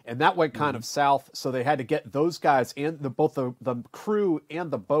time, and that went kind of south. So they had to get those guys and both the crew and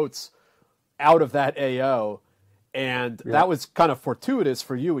the boats out of that AO, and that was kind of fortuitous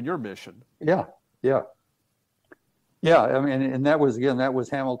for you and your mission. Yeah. I mean, and that was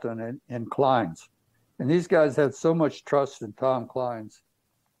Hamilton and Kleins, and these guys had so much trust in Tom Kleins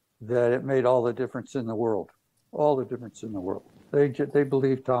that it made all the difference in the world. All the difference in the world. They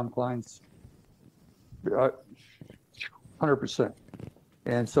believed Tom Kleins 100%.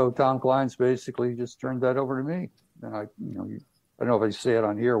 And so Tom Kleins basically just turned that over to me. And I don't know if I say it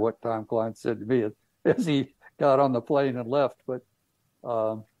on here what Tom Kleins said to me as he got on the plane and left, but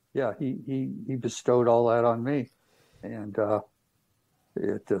he bestowed all that on me, and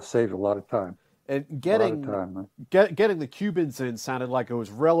it saved a lot of time. And getting the Cubans in sounded like it was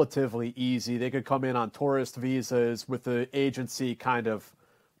relatively easy. They could come in on tourist visas with the agency kind of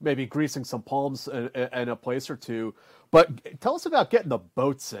maybe greasing some palms in a place or two. But tell us about getting the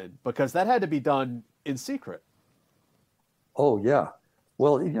boats in, because that had to be done in secret. Oh, yeah.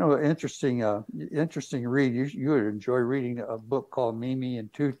 Well, interesting read. You would enjoy reading a book called Mimi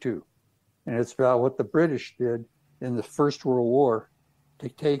and Tutu. And it's about what the British did in the First World War to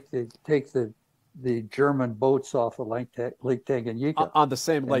take the German boats off of Lake Tanganyika. On the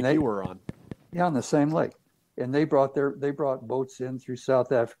same lake you were on. Yeah, on the same lake. And they brought boats in through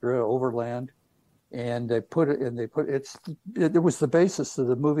South Africa overland, and it was the basis of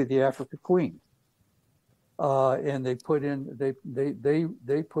the movie The Africa Queen. And they put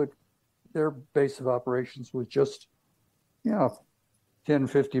their base of operations was just, 10,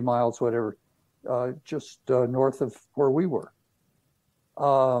 50 miles, whatever, just north of where we were.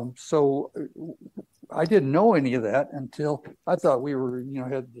 So I didn't know any of that until I thought we were,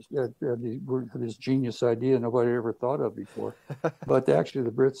 had this genius idea nobody ever thought of before. But actually,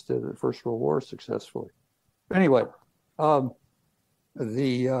 the Brits did the First World War successfully. Anyway,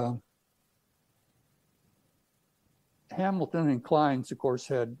 the Hamilton and Kleins, of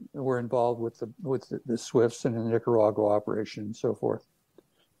course, were involved with the Swifts and the Nicaragua operation and so forth.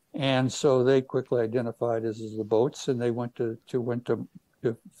 And so they quickly identified as the boats, and they went to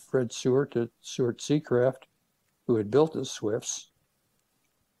Fred Seward, to Seward Seacraft, who had built the Swifts,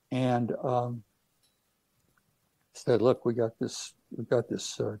 and said, "Look, we got this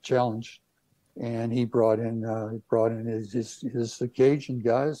challenge." And he brought in his Cajun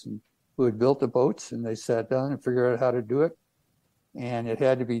guys who had built the boats, and they sat down and figured out how to do it. And it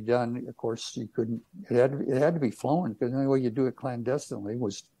had to be done. Of course, you couldn't. It had to be flown, because the only way you do it clandestinely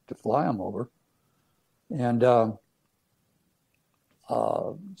was to fly them over. And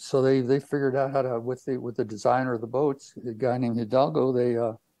so they figured out how to, with the designer of the boats, a guy named Hidalgo. They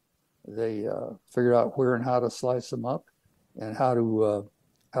figured out where and how to slice them up, and how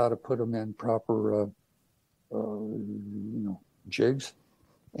to put them in proper jigs,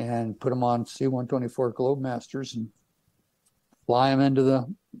 and put them on C-124 Globemasters and fly them into the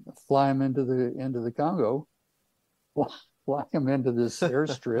Congo, fly them into this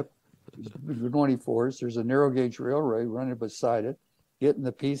airstrip. 24s. There's a narrow gauge railway running beside it, getting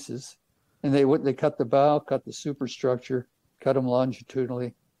the pieces, and they cut the bow, cut the superstructure, cut them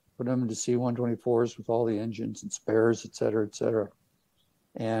longitudinally, put them into C-124s with all the engines and spares, et cetera,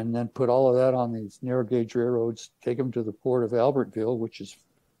 and then put all of that on these narrow gauge railroads, take them to the port of Albertville, which is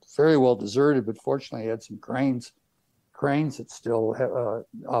very well deserted, but fortunately had some cranes that still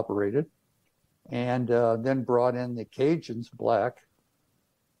operated, and then brought in the Cajuns, black,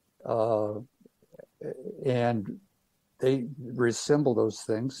 and they reassembled those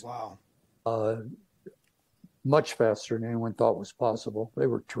things. Wow. Much faster than anyone thought was possible. They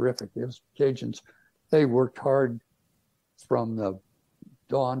were terrific. Those Cajuns, they worked hard from the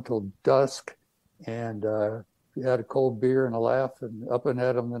dawn till dusk, and you had a cold beer and a laugh, and up and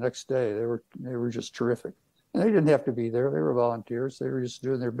at them the next day. They were just terrific. And they didn't have to be there. They were volunteers. They were just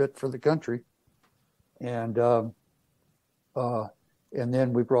doing their bit for the country. And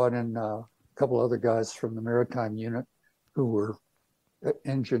then we brought in a couple other guys from the maritime unit who were a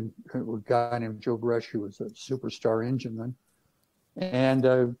guy named Joe Brush, who was a superstar engineman, and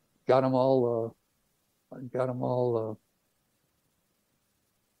got them all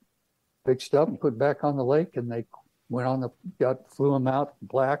fixed up and put back on the lake, and they flew them out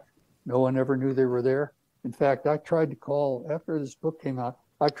black. No one ever knew they were there. In fact, I tried to call after this book came out.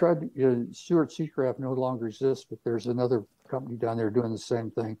 Seward Seacraft no longer exists, but there's another company down there doing the same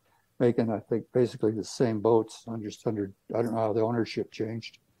thing, making, I think, basically the same boats, I don't know how the ownership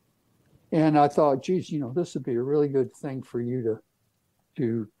changed. And I thought, geez, this would be a really good thing for you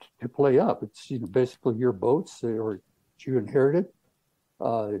to play up. It's, basically your boats, or you inherited.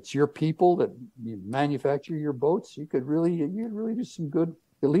 It's your people that you manufacture your boats. You could really do some good,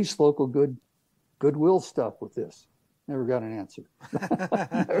 at least local goodwill stuff with this. Never got an answer.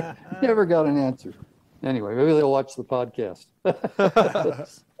 Never got an answer. Anyway, maybe they'll watch the podcast.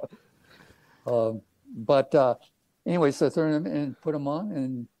 Anyway, so I threw them in and put them on,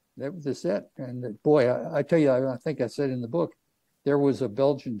 and that was just it. And boy, I tell you, I think I said in the book, there was a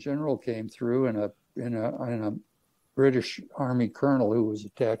Belgian general came through, and a British Army colonel who was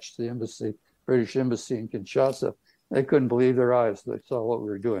attached to the British embassy in Kinshasa. They couldn't believe their eyes. They saw what we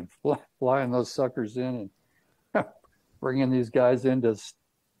were doing, flying those suckers in and bringing these guys in to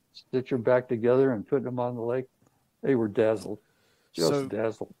stitch them back together and putting them on the lake. They were dazzled,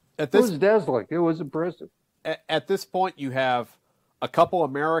 dazzled. It was dazzling. It was impressive. At this point, you have a couple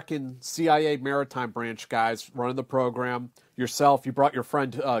American CIA maritime branch guys running the program. Yourself, you brought your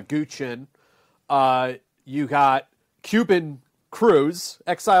friend Gooch in. You got Cuban crews,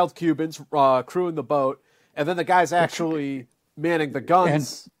 exiled Cubans, crewing the boat. And then the guys actually manning the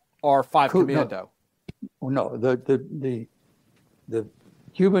guns are 5 Commando. No, the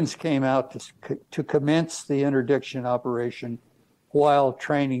Cubans came out to commence the interdiction operation while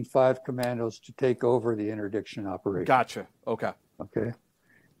training 5 Commandos to take over the interdiction operation. Gotcha. Okay.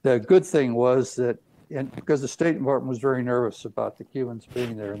 The good thing was that, because the State Department was very nervous about the Cubans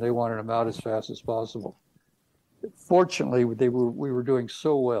being there, and they wanted them out as fast as possible. Fortunately, we were doing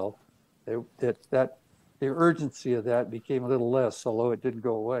so well that the urgency of that became a little less, although it didn't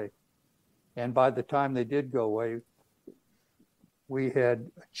go away. And by the time they did go away, we had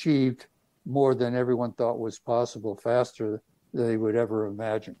achieved more than everyone thought was possible faster they would ever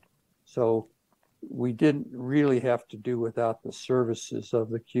imagine. So we didn't really have to do without the services of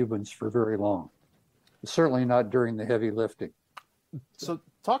the Cubans for very long. Certainly not during the heavy lifting. So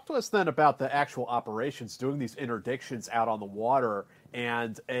talk to us then about the actual operations, doing these interdictions out on the water,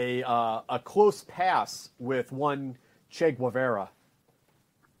 and a close pass with one Che Guevara.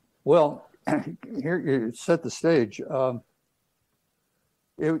 Well, here you set the stage.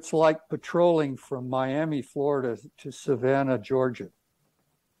 It's like patrolling from Miami, Florida to Savannah, Georgia.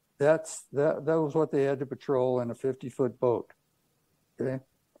 That was what they had to patrol in a 50-foot boat. Okay.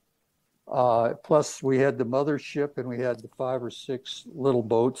 Plus, we had the mothership, and we had the 5 or 6 little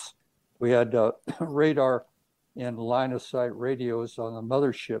boats. We had radar and line of sight radios on the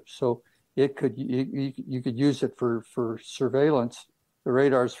mothership, so it could you could use it for surveillance, the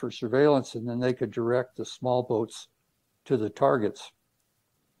radars for surveillance, and then they could direct the small boats to the targets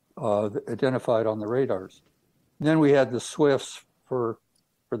identified on the radars. And then we had the Swifts for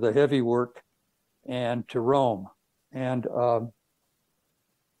the heavy work and to roam, and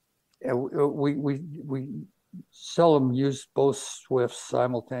we seldom used both Swifts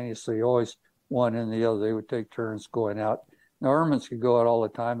simultaneously, always one and the other. They would take turns going out. Now, Ermines could go out all the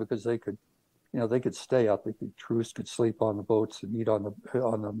time because they could stay out. Crews could sleep on the boats and eat on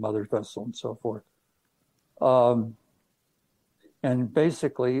the mother vessel and so forth. And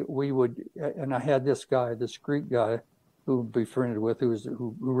basically, we would. And I had this Greek guy, who befriended with,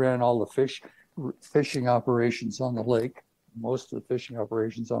 who ran all the fishing operations on the lake. Most of the fishing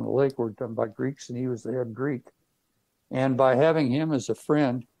operations on the lake were done by Greeks, and he was the head Greek. And by having him as a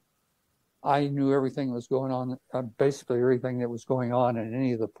friend, I knew everything that was going on, basically everything that was going on in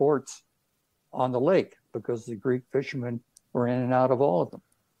any of the ports on the lake, because the Greek fishermen were in and out of all of them.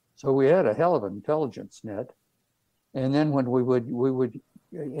 So we had a hell of an intelligence net. And then when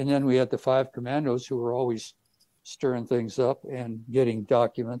and then we had the 5 commandos who were always stirring things up and getting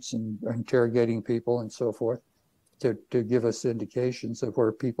documents and interrogating people and so forth, to give us indications of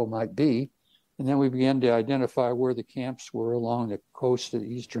where people might be. And then we began to identify where the camps were along the coast of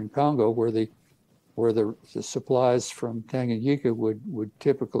eastern Congo, where the supplies from Tanganyika would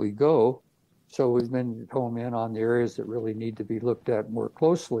typically go. So we've been home in on the areas that really need to be looked at more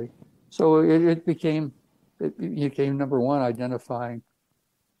closely. So it became number one, identifying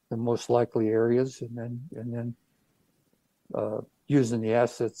the most likely areas, and then using the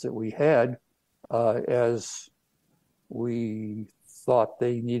assets that we had as we thought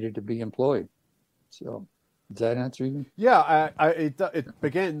they needed to be employed. So, does that answer you? Yeah, it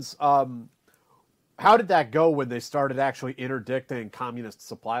begins. How did that go when they started actually interdicting communist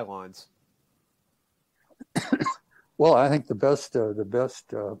supply lines? Well, I think the best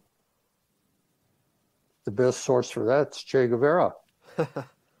source for that's Che Guevara. If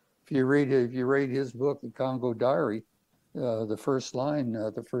you read his book, The Congo Diary, the first line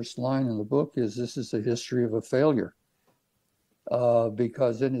in the book is, "This is a history of a failure."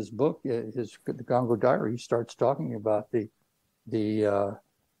 Because in his book, The Congo Diary, he starts talking about the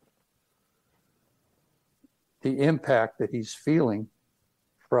impact that he's feeling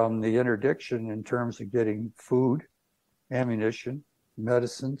from the interdiction in terms of getting food, ammunition,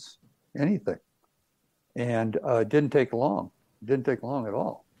 medicines, anything. And it didn't take long. It didn't take long at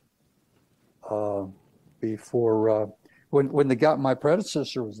all. Before when my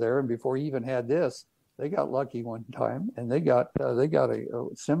predecessor was there, and before he even had this, they got lucky one time, and they got a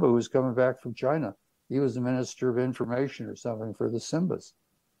Simba who was coming back from China. He was the Minister of Information or something for the Simbas.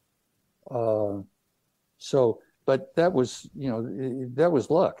 But that was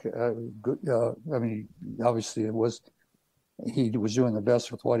luck. I mean, obviously he was doing the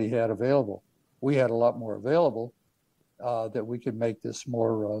best with what he had available. We had a lot more available that we could make this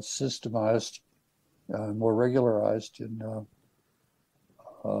more systemized, more regularized, and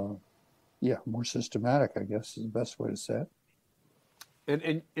more systematic, I guess, is the best way to say it.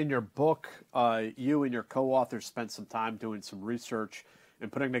 And in your book, you and your co-authors spent some time doing some research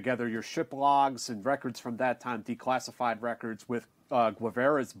and putting together your ship logs and records from that time, declassified records with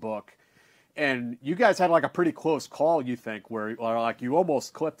Guevara's book. And you guys had like a pretty close call, you think, where like you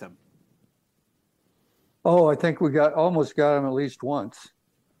almost clipped him. Oh, I think we almost got him at least once.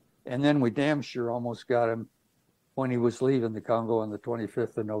 And then we damn sure almost got him when he was leaving the Congo on the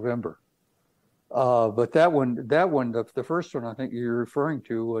 25th of November. But that one, the first one I think you're referring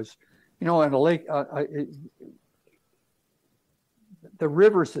to was, in a lake, the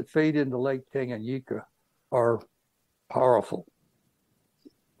rivers that fade into Lake Tanganyika are powerful,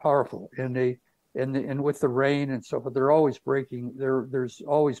 and with the rain and so forth, they're always breaking. There's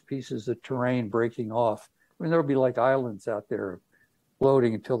always pieces of terrain breaking off. I mean, there'll be like islands out there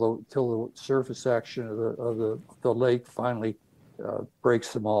floating until the surface action of the lake finally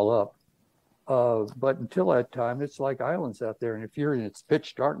breaks them all up. But until that time, it's like islands out there, and if it's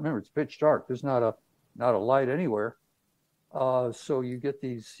pitch dark. Remember, it's pitch dark. There's not a light anywhere. So you get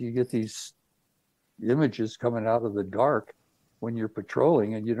these images coming out of the dark when you're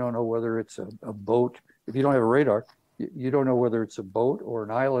patrolling, and you don't know whether it's a boat. If you don't have a radar, you don't know whether it's a boat or an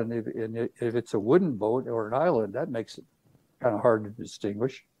island. If it's a wooden boat or an island, that makes it kind of hard to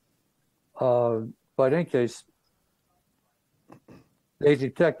distinguish. But in any case, they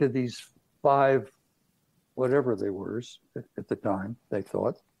detected these 5, whatever they were at the time, they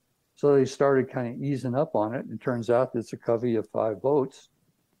thought. So they started kind of easing up on it, and it turns out it's a covey of 5 boats.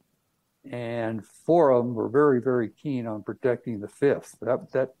 And 4 of them were very, very keen on protecting the 5th.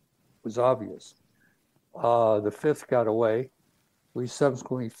 That was obvious. The 5th got away. We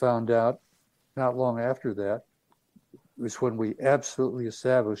subsequently found out, not long after that, it was when we absolutely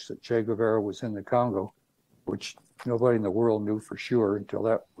established that Che Guevara was in the Congo, which nobody in the world knew for sure until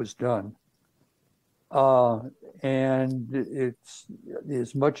that was done. And it's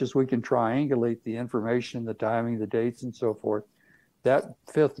as much as we can triangulate the information, the timing, the dates, and so forth. That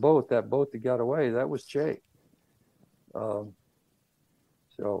 5th boat, that boat that got away, that was Che. So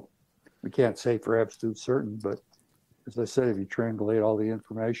we can't say for absolute certain, but as I said, if you triangulate all the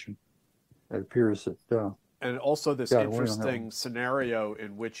information, it appears that. And also this interesting scenario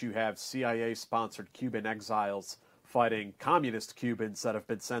in which you have CIA-sponsored Cuban exiles fighting communist Cubans that have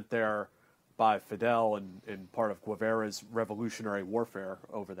been sent there by Fidel and part of Guevara's revolutionary warfare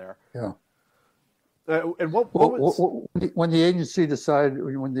over there. Yeah. And what was... When the agency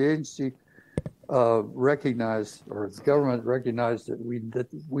recognized, or the government recognized that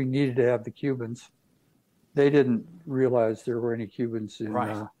we needed to have the Cubans, they didn't realize there were any Cubans in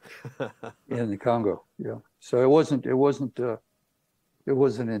in the Congo. Yeah, so it wasn't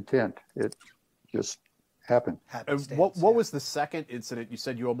intent. It just happened. And what was the second incident? You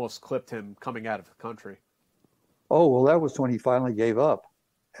said you almost clipped him coming out of the country. Oh well, that was when he finally gave up.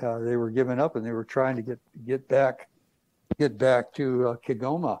 They were giving up, and they were trying to get back to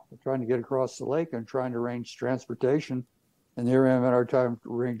Kigoma, trying to get across the lake and trying to arrange transportation. And they were having our time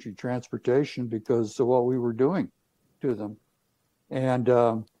arranging transportation because of what we were doing to them. And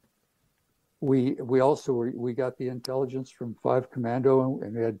we got the intelligence from 5 Commando,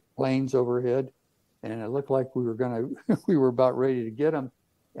 and we had planes overhead, and it looked like we were about ready to get them,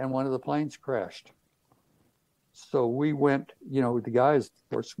 and one of the planes crashed. So we went, the guys, of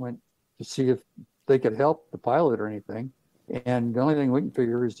course, went to see if they could help the pilot or anything. And the only thing we can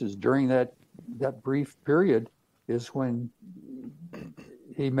figure is during that brief period is when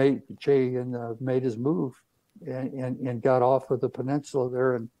Che made his move and got off of the peninsula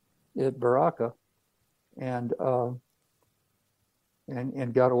there at Baraka and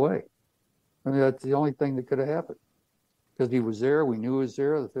got away. I mean, that's the only thing that could have happened, because he was there. We knew he was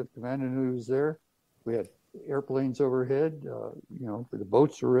there. The 5th Commander knew he was there. We had airplanes overhead. The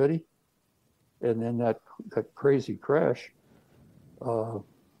boats were ready. And then that crazy crash, and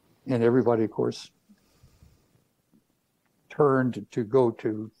everybody, of course, turned to go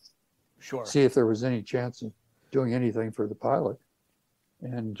to see if there was any chance of doing anything for the pilot.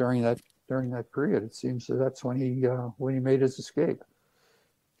 And during that period, it seems that's when he made his escape.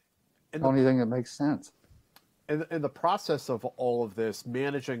 And the only thing that makes sense. In the process of all of this,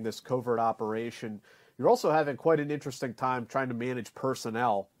 managing this covert operation, you're also having quite an interesting time trying to manage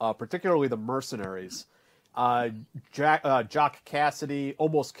personnel, particularly the mercenaries. Jock Cassidy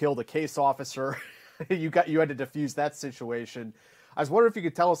almost killed a case officer. You had to defuse that situation. I was wondering if you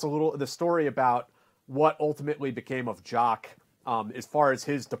could tell us a little the story about what ultimately became of Jock, as far as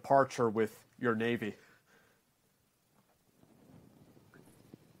his departure with your Navy.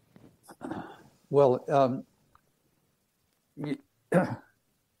 Well, he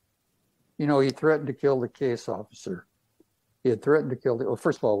threatened to kill the case officer. He had threatened to kill well,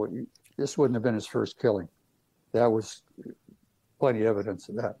 first of all, this wouldn't have been his first killing. That was plenty of evidence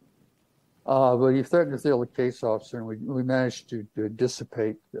of that. But he threatened to kill the case officer, and we managed to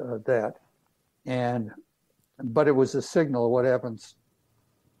dissipate that. But it was a signal of what happens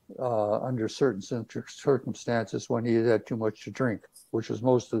under certain circumstances when he had too much to drink, which was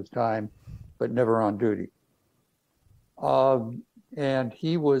most of the time, but never on duty. And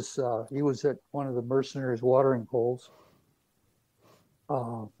he was at one of the mercenaries' watering holes.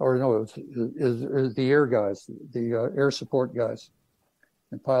 It was the air guys, the air support guys.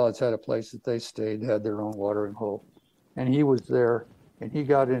 And pilots had a place that they stayed, had their own watering hole. And he was there, and he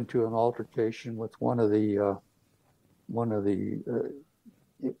got into an altercation with one of the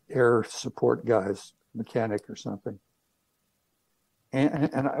air support guys, mechanic or something.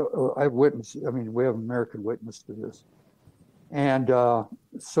 and I witnessed. I mean, we have American witness to this. And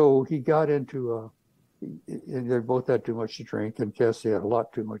so he got into. They both had too much to drink, and Cassie had a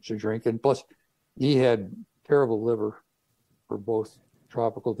lot too much to drink, and plus, he had terrible liver for both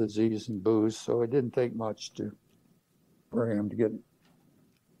tropical disease and booze. So it didn't take much for him to get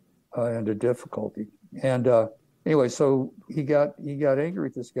into difficulty. And anyway, so he got angry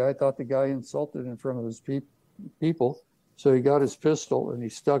at this guy. Thought the guy insulted in front of his people. So he got his pistol and he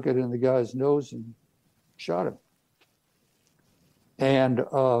stuck it in the guy's nose and shot him. And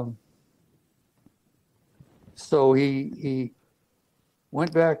so he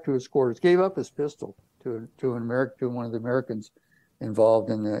went back to his quarters, gave up his pistol to one of the Americans involved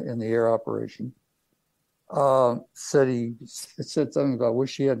in the air operation. Said something about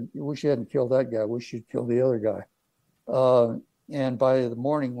wish he hadn't killed that guy. Wish he'd killed the other guy. And by the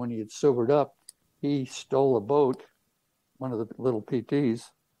morning, when he had sobered up, he stole a boat. One of the little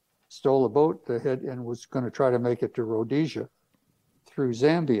PTs stole a boat ahead and was going to try to make it to Rhodesia through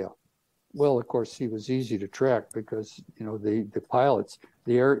Zambia. Well, of course, he was easy to track because the pilots,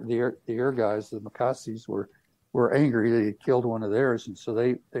 the air guys, the Makasis were angry that he killed one of theirs, and so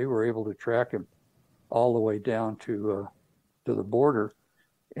they were able to track him all the way down to the border.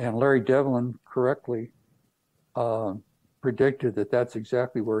 And Larry Devlin correctly predicted that that's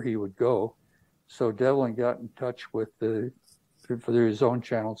exactly where he would go. So Devlin got in touch with through his own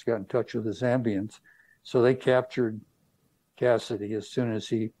channels, got in touch with the Zambians. So they captured Cassidy as soon as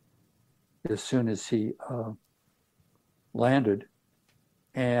he landed,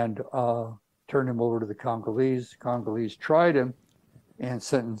 and turned him over to the Congolese. The Congolese tried him and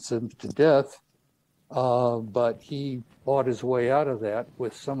sentenced him to death, but he bought his way out of that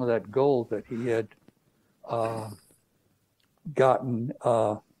with some of that gold that he had gotten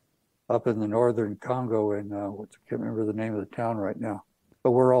up in the northern Congo, and I can't remember the name of the town right now,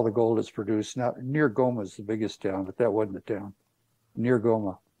 but where all the gold is produced. Now, near Goma is the biggest town, but that wasn't the town. Near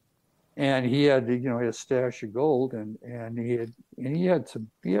Goma. And he had, a stash of gold, and he had some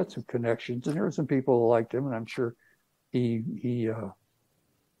connections, and there were some people who liked him, and I'm sure he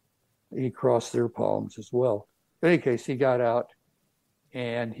crossed their palms as well. In any case, he got out,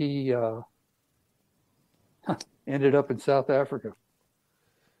 and he ended up in South Africa.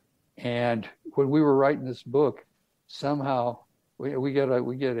 And when we were writing this book, somehow we get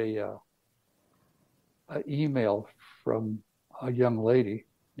a email from a young lady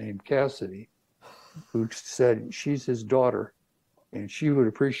named Cassidy, who said she's his daughter, and she would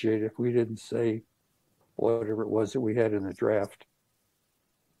appreciate if we didn't say whatever it was that we had in the draft.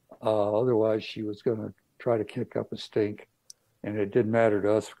 Otherwise, she was going to try to kick up a stink, and it didn't matter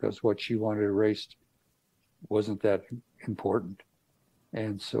to us because what she wanted erased wasn't that important.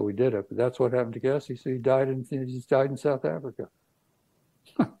 And so we did it. But that's what happened to Cassidy. So he died in South Africa.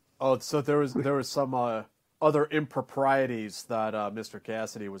 Oh, so there was some other improprieties that Mr.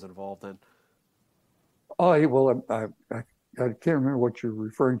 Cassidy was involved in. Oh, well, I can't remember what you're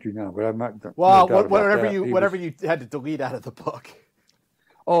referring to now, but I might. Well, whatever you had to delete out of the book.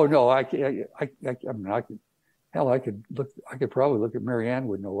 Oh no, I could probably look at Marianne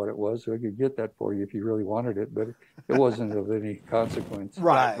would know what it was, so I could get that for you if you really wanted it, but it wasn't of any consequence.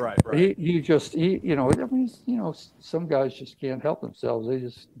 Right. Some guys just can't help themselves.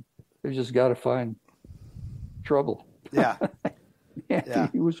 They just got to find trouble. Yeah. Yeah.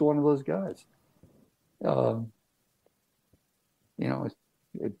 He was one of those guys. He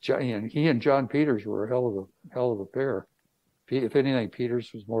and John Peters were a hell of a pair. If anything,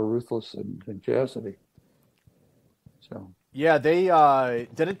 Peters was more ruthless than Cassidy. So yeah, they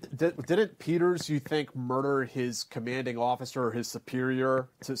didn't Peters, you think, murder his commanding officer or his superior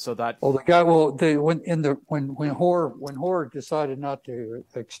so that? Oh, the guy. Well, when Hoare decided not to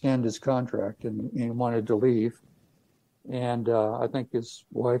extend his contract and he wanted to leave, and I think his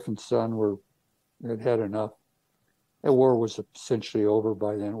wife and son had enough. The war was essentially over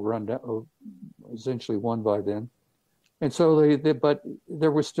by then, essentially won by then. And so but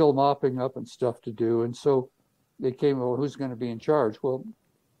there was still mopping up and stuff to do. And so they came, well, who's going to be in charge? Well,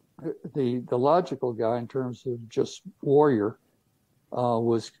 the logical guy in terms of just warrior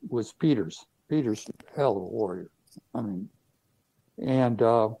was Peters. Peters, hell of a warrior. I mean, and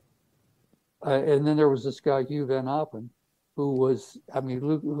then there was this guy, Hugh Van Oppen, who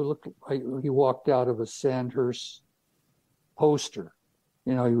looked like he walked out of a Sandhurst poster.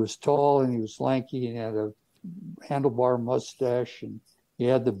 He was tall and he was lanky and had a handlebar mustache, and he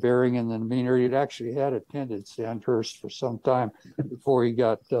had the bearing and the demeanor. He'd actually had attended Sandhurst for some time before he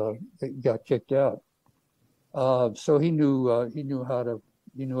got kicked out. So he knew how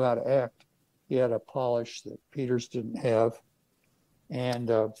to act. He had a polish that Peters didn't have,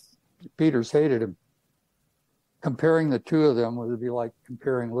 and Peters hated him. Comparing the two of them would be like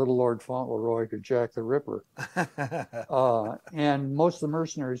comparing Little Lord Fauntleroy to Jack the Ripper. And most of the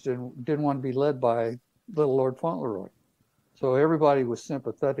mercenaries didn't want to be led by Little Lord Fauntleroy. So everybody was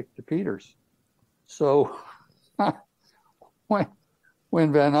sympathetic to Peters. So when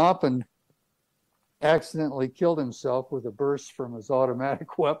Van Oppen accidentally killed himself with a burst from his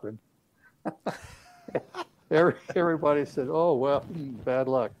automatic weapon, everybody said, "Oh well, bad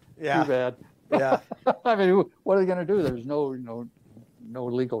luck. Yeah. Too bad." Yeah. I mean, what are they going to do? There's no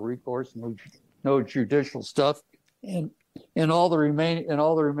legal recourse, no judicial stuff, and all the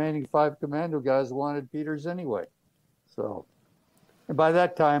remaining 5 commando guys wanted Peters anyway. So, and by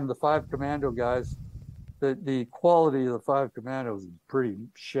that time, the 5 commando guys, the quality of the 5 commandos was pretty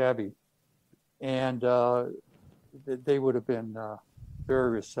shabby, and they would have been very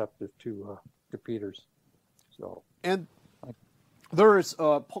receptive to Peters. So and. There's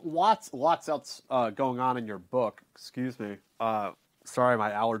lots else going on in your book. Excuse me. Sorry,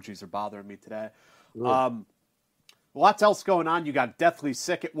 my allergies are bothering me today. Lots else going on. You got deathly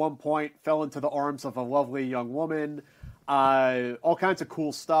sick at one point, fell into the arms of a lovely young woman, all kinds of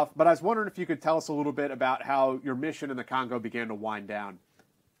cool stuff. But I was wondering if you could tell us a little bit about how your mission in the Congo began to wind down.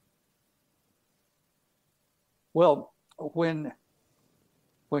 Well, when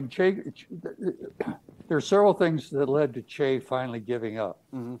Che, there are several things that led to Che finally giving up.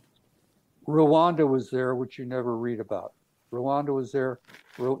 Mm-hmm. Rwanda was there, which you never read about. Rwanda was there.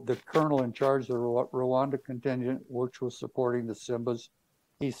 The colonel in charge of the Rwanda contingent, which was supporting the Simbas,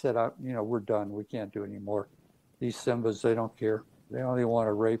 he said, we're done. We can't do any more. These Simbas, they don't care. They only want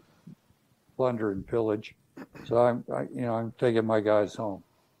to rape, plunder, and pillage. So I'm taking my guys home.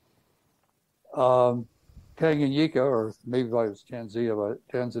 Tanganyika, or maybe it was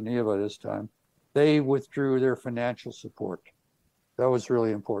Tanzania by this time, they withdrew their financial support. That was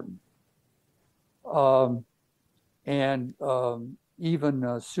really important. Even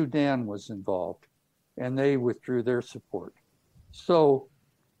Sudan was involved, and they withdrew their support. So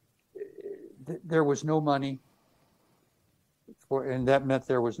there was no money, and that meant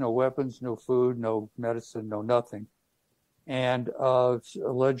there was no weapons, no food, no medicine, no nothing. And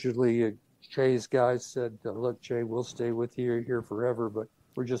allegedly, Che's guys said, "Look, Che, we'll stay with you here forever, but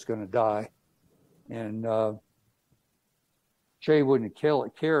we're just going to die." And Che wouldn't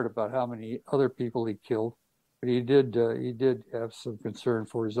have cared about how many other people he killed, but he did have some concern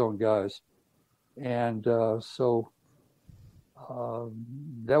for his own guys, and so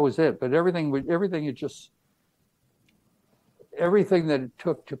that was it. But everything that it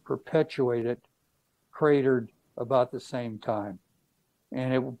took to perpetuate it cratered about the same time.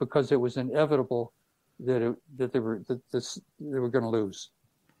 And because it was inevitable that they were going to lose.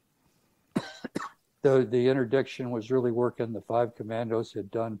 The interdiction was really working. The 5 commandos had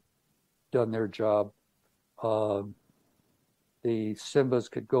done their job. The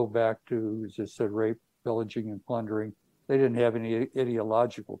Simbas could go back to, as I said, rape, pillaging, and plundering. They didn't have any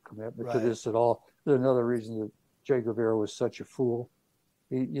ideological commitment to this at all. There's another reason that Che Guevara was such a fool.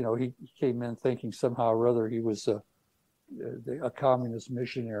 He came in thinking somehow or other he was a communist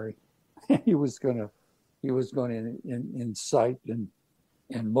missionary. he was going to incite and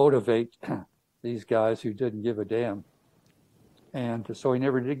motivate these guys who didn't give a damn, and so he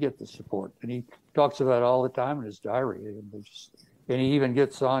never did get the support. And he talks about it all the time in his diary. And he even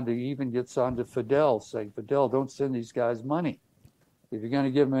gets on to Fidel, saying, "Fidel, don't send these guys money. If you're going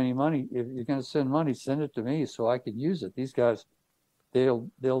to give them any money, if you're going to send money, send it to me so I can use it. These guys,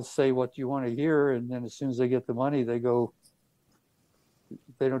 they'll say what you want to hear, and then as soon as they get the money, they don't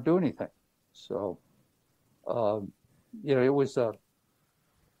do anything." So,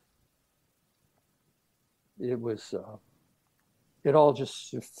 it all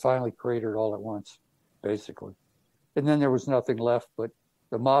just finally cratered all at once, basically. And then there was nothing left, but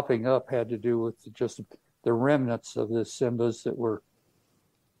the mopping up had to do with just the remnants of the Simbas that were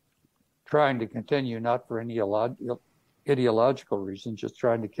trying to continue, not for any ideological reason, just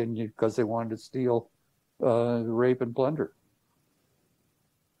trying to continue because they wanted to steal, rape, and plunder.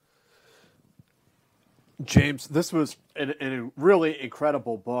 James, this was a really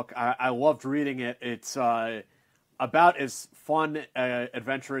incredible book. I loved reading it. It's about as fun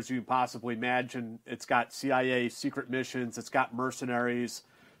adventure as you can possibly imagine. It's got CIA secret missions. It's got mercenaries.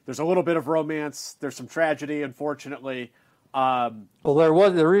 There's a little bit of romance. There's some tragedy, unfortunately. Well,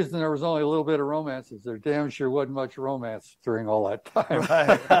 the reason there was only a little bit of romance is there damn sure wasn't much romance during all that time.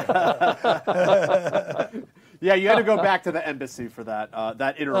 Right. Yeah, you had to go back to the embassy for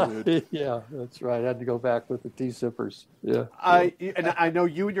that interlude. Yeah, that's right. I had to go back with the tea-sippers. Yeah. I know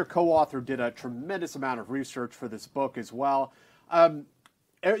you and your co-author did a tremendous amount of research for this book as well. Do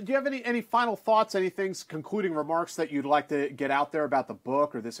you have any final thoughts, any things, concluding remarks that you'd like to get out there about the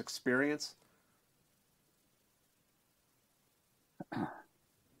book or this experience?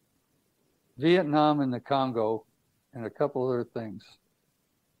 Vietnam and the Congo and a couple other things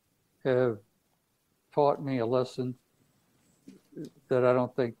have taught me a lesson that I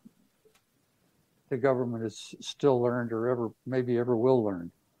don't think the government has still learned or maybe ever will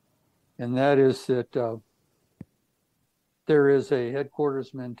learn. And that is that there is a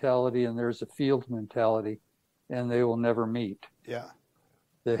headquarters mentality and there's a field mentality, and they will never meet. Yeah.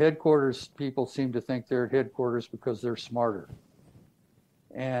 The headquarters people seem to think they're at headquarters because they're smarter.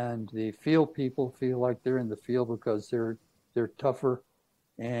 And the field people feel like they're in the field because they're tougher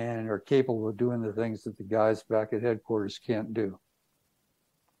and are capable of doing the things that the guys back at headquarters can't do.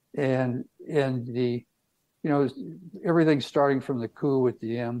 And the, everything starting from the coup with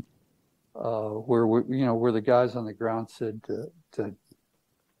Diem, where the guys on the ground said to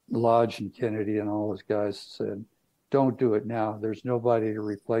Lodge and Kennedy and all those guys said, don't do it now. There's nobody to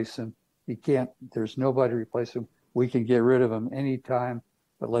replace him. There's nobody to replace him. We can get rid of him anytime,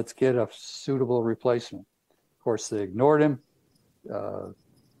 but let's get a suitable replacement. Of course, they ignored him.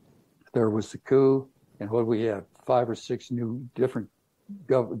 There was the coup, and what we had, 5 or 6 new different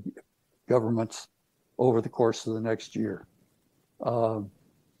governments over the course of the next year.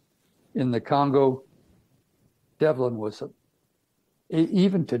 In the Congo, Devlin was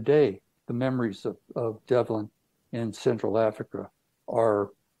even today, the memories of Devlin in Central Africa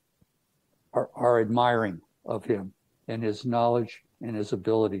are admiring of him and his knowledge and his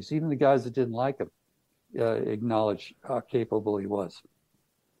abilities. Even the guys that didn't like him acknowledged how capable he was.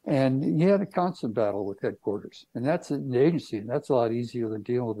 And he had a constant battle with headquarters, and that's an agency, and that's a lot easier than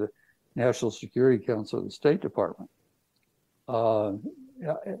dealing with the National Security Council or the State Department.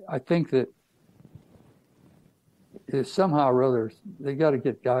 I think that somehow or other, they got to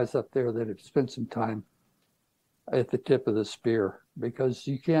get guys up there that have spent some time at the tip of the spear, because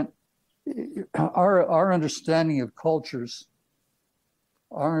you can't. Our understanding of cultures,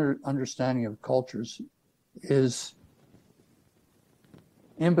 is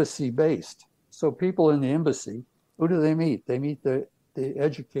embassy based. So people in the embassy, who do they meet? They meet the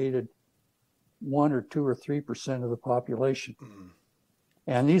educated 1 or 2 or 3% of the population.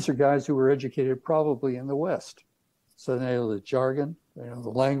 And these are guys who were educated probably in the West. So they know the jargon, they know the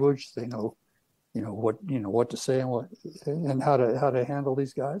language, they know, what to say and how to handle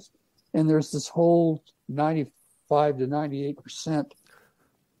these guys. And there's this whole 95 to 98%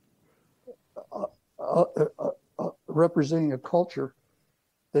 representing a culture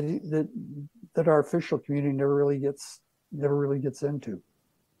that our official community never really gets into.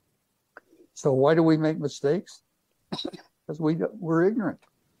 So why do we make mistakes? Because we're ignorant.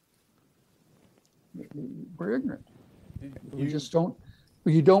 We're ignorant. We just don't.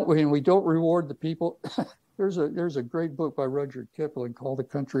 We don't reward the people. There's a great book by Rudyard Kipling called The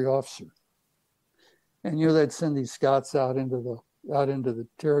Country Officer, and they'd send these scouts out into the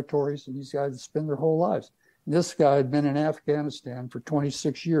territories, and these guys would spend their whole lives. And this guy had been in Afghanistan for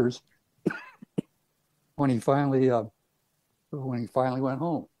 26 years when he finally went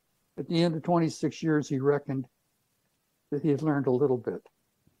home. At the end of 26 years, he reckoned that he had learned a little bit.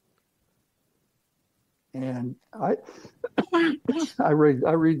 And I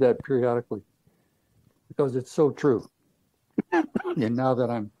read that periodically because it's so true. And now that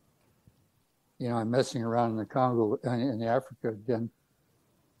I'm messing around in the Congo and in Africa again,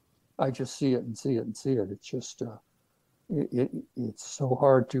 I just see it and see it and see it. It's just it's so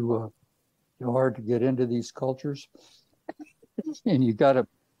hard to get into these cultures, and you got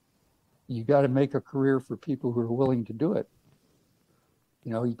to make a career for people who are willing to do it.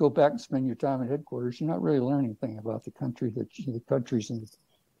 You go back and spend your time at headquarters, you're not really learning anything about the countries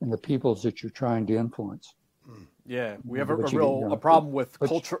and the peoples that you're trying to influence. Yeah, we have a problem with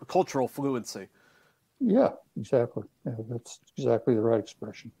cultural fluency. Yeah, exactly. Yeah, that's exactly the right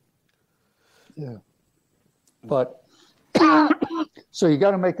expression. Yeah. But so you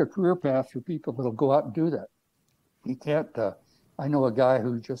got to make a career path for people that'll go out and do that. You can't. I know a guy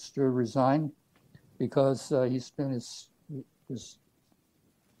who just resigned because he spent his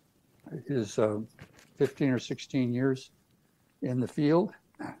 15 or 16 years in the field,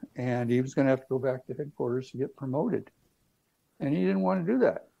 and he was going to have to go back to headquarters to get promoted, and he didn't want to do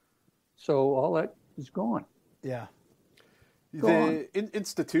that. So all that is gone. Yeah. The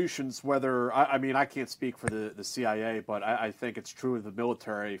institutions, whether I can't speak for the CIA, but I think it's true of the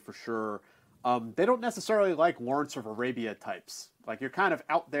military for sure. They don't necessarily like Lawrence of Arabia types. Like, you're kind of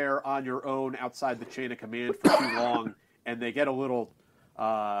out there on your own outside the chain of command for too long, and they get a little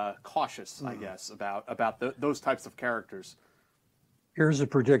cautious, I guess, about those types of characters. Here's a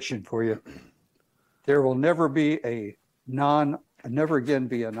prediction for you. There will never be never again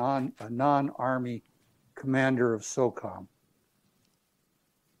be a non-Army commander of SOCOM.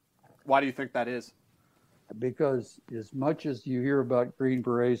 Why do you think that is? Because as much as you hear about Green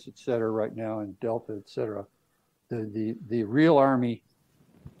Berets, et cetera, right now, and Delta, et cetera, the real Army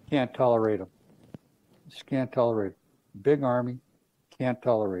can't tolerate them. Just can't tolerate them. Big Army can't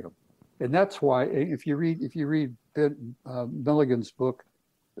tolerate them. And that's why, if you read Ben, Milligan's book,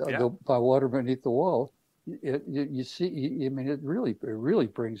 By Water Beneath the Wall, you see, I mean, it really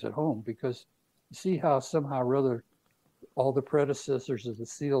brings it home, because you see how somehow or other all the predecessors of the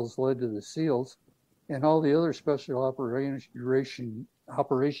SEALs led to the SEALs, and all the other special operations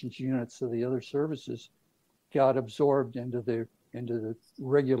units of the other services got absorbed into the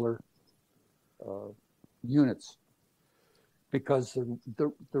regular units, because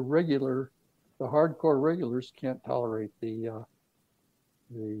the hardcore regulars can't tolerate the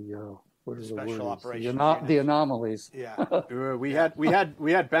what are Special the words? operations The anomalies. Yeah. We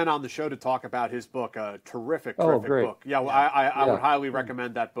had Ben on the show to talk about his book, a terrific great. book. Yeah, I would highly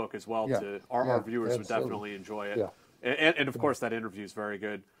recommend that book as well. To our viewers would absolutely. definitely enjoy it. Yeah. And of course, that interview is very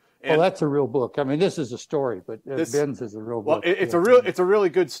good. Well, that's a real book. I mean, this is a story, but Ben's is a real book. Well, it's a really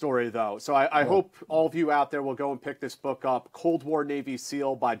good story, though. So I hope all of you out there will go and pick this book up, Cold War Navy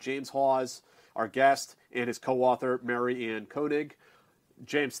SEAL by James Hawes, our guest, and his co-author, Mary Ann Koenig.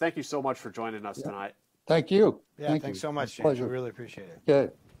 James, thank you so much for joining us tonight. Thank you. Yeah, thanks so much, James. Pleasure. We really appreciate it.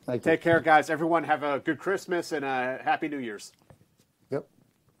 Okay. Thank you. Take care, guys. Everyone have a good Christmas and a Happy New Year's. Yep.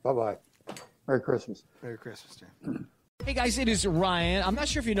 Bye-bye. Merry Christmas. Merry Christmas, James. Hey guys, it is Ryan. I'm not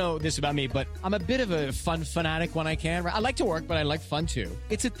sure if you know this about me, but I'm a bit of a fun fanatic when I can. I like to work, but I like fun too.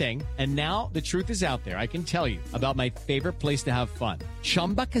 It's a thing. And now the truth is out there. I can tell you about my favorite place to have fun.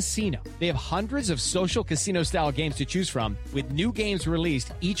 Chumba Casino. They have hundreds of social casino style games to choose from, with new games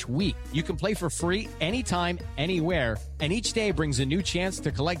released each week. You can play for free anytime, anywhere. And each day brings a new chance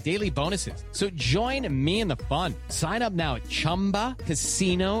to collect daily bonuses. So join me in the fun. Sign up now at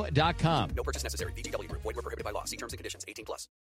ChumbaCasino.com. No purchase necessary. VGW Group. Void where prohibited by law. See terms and conditions. 18+.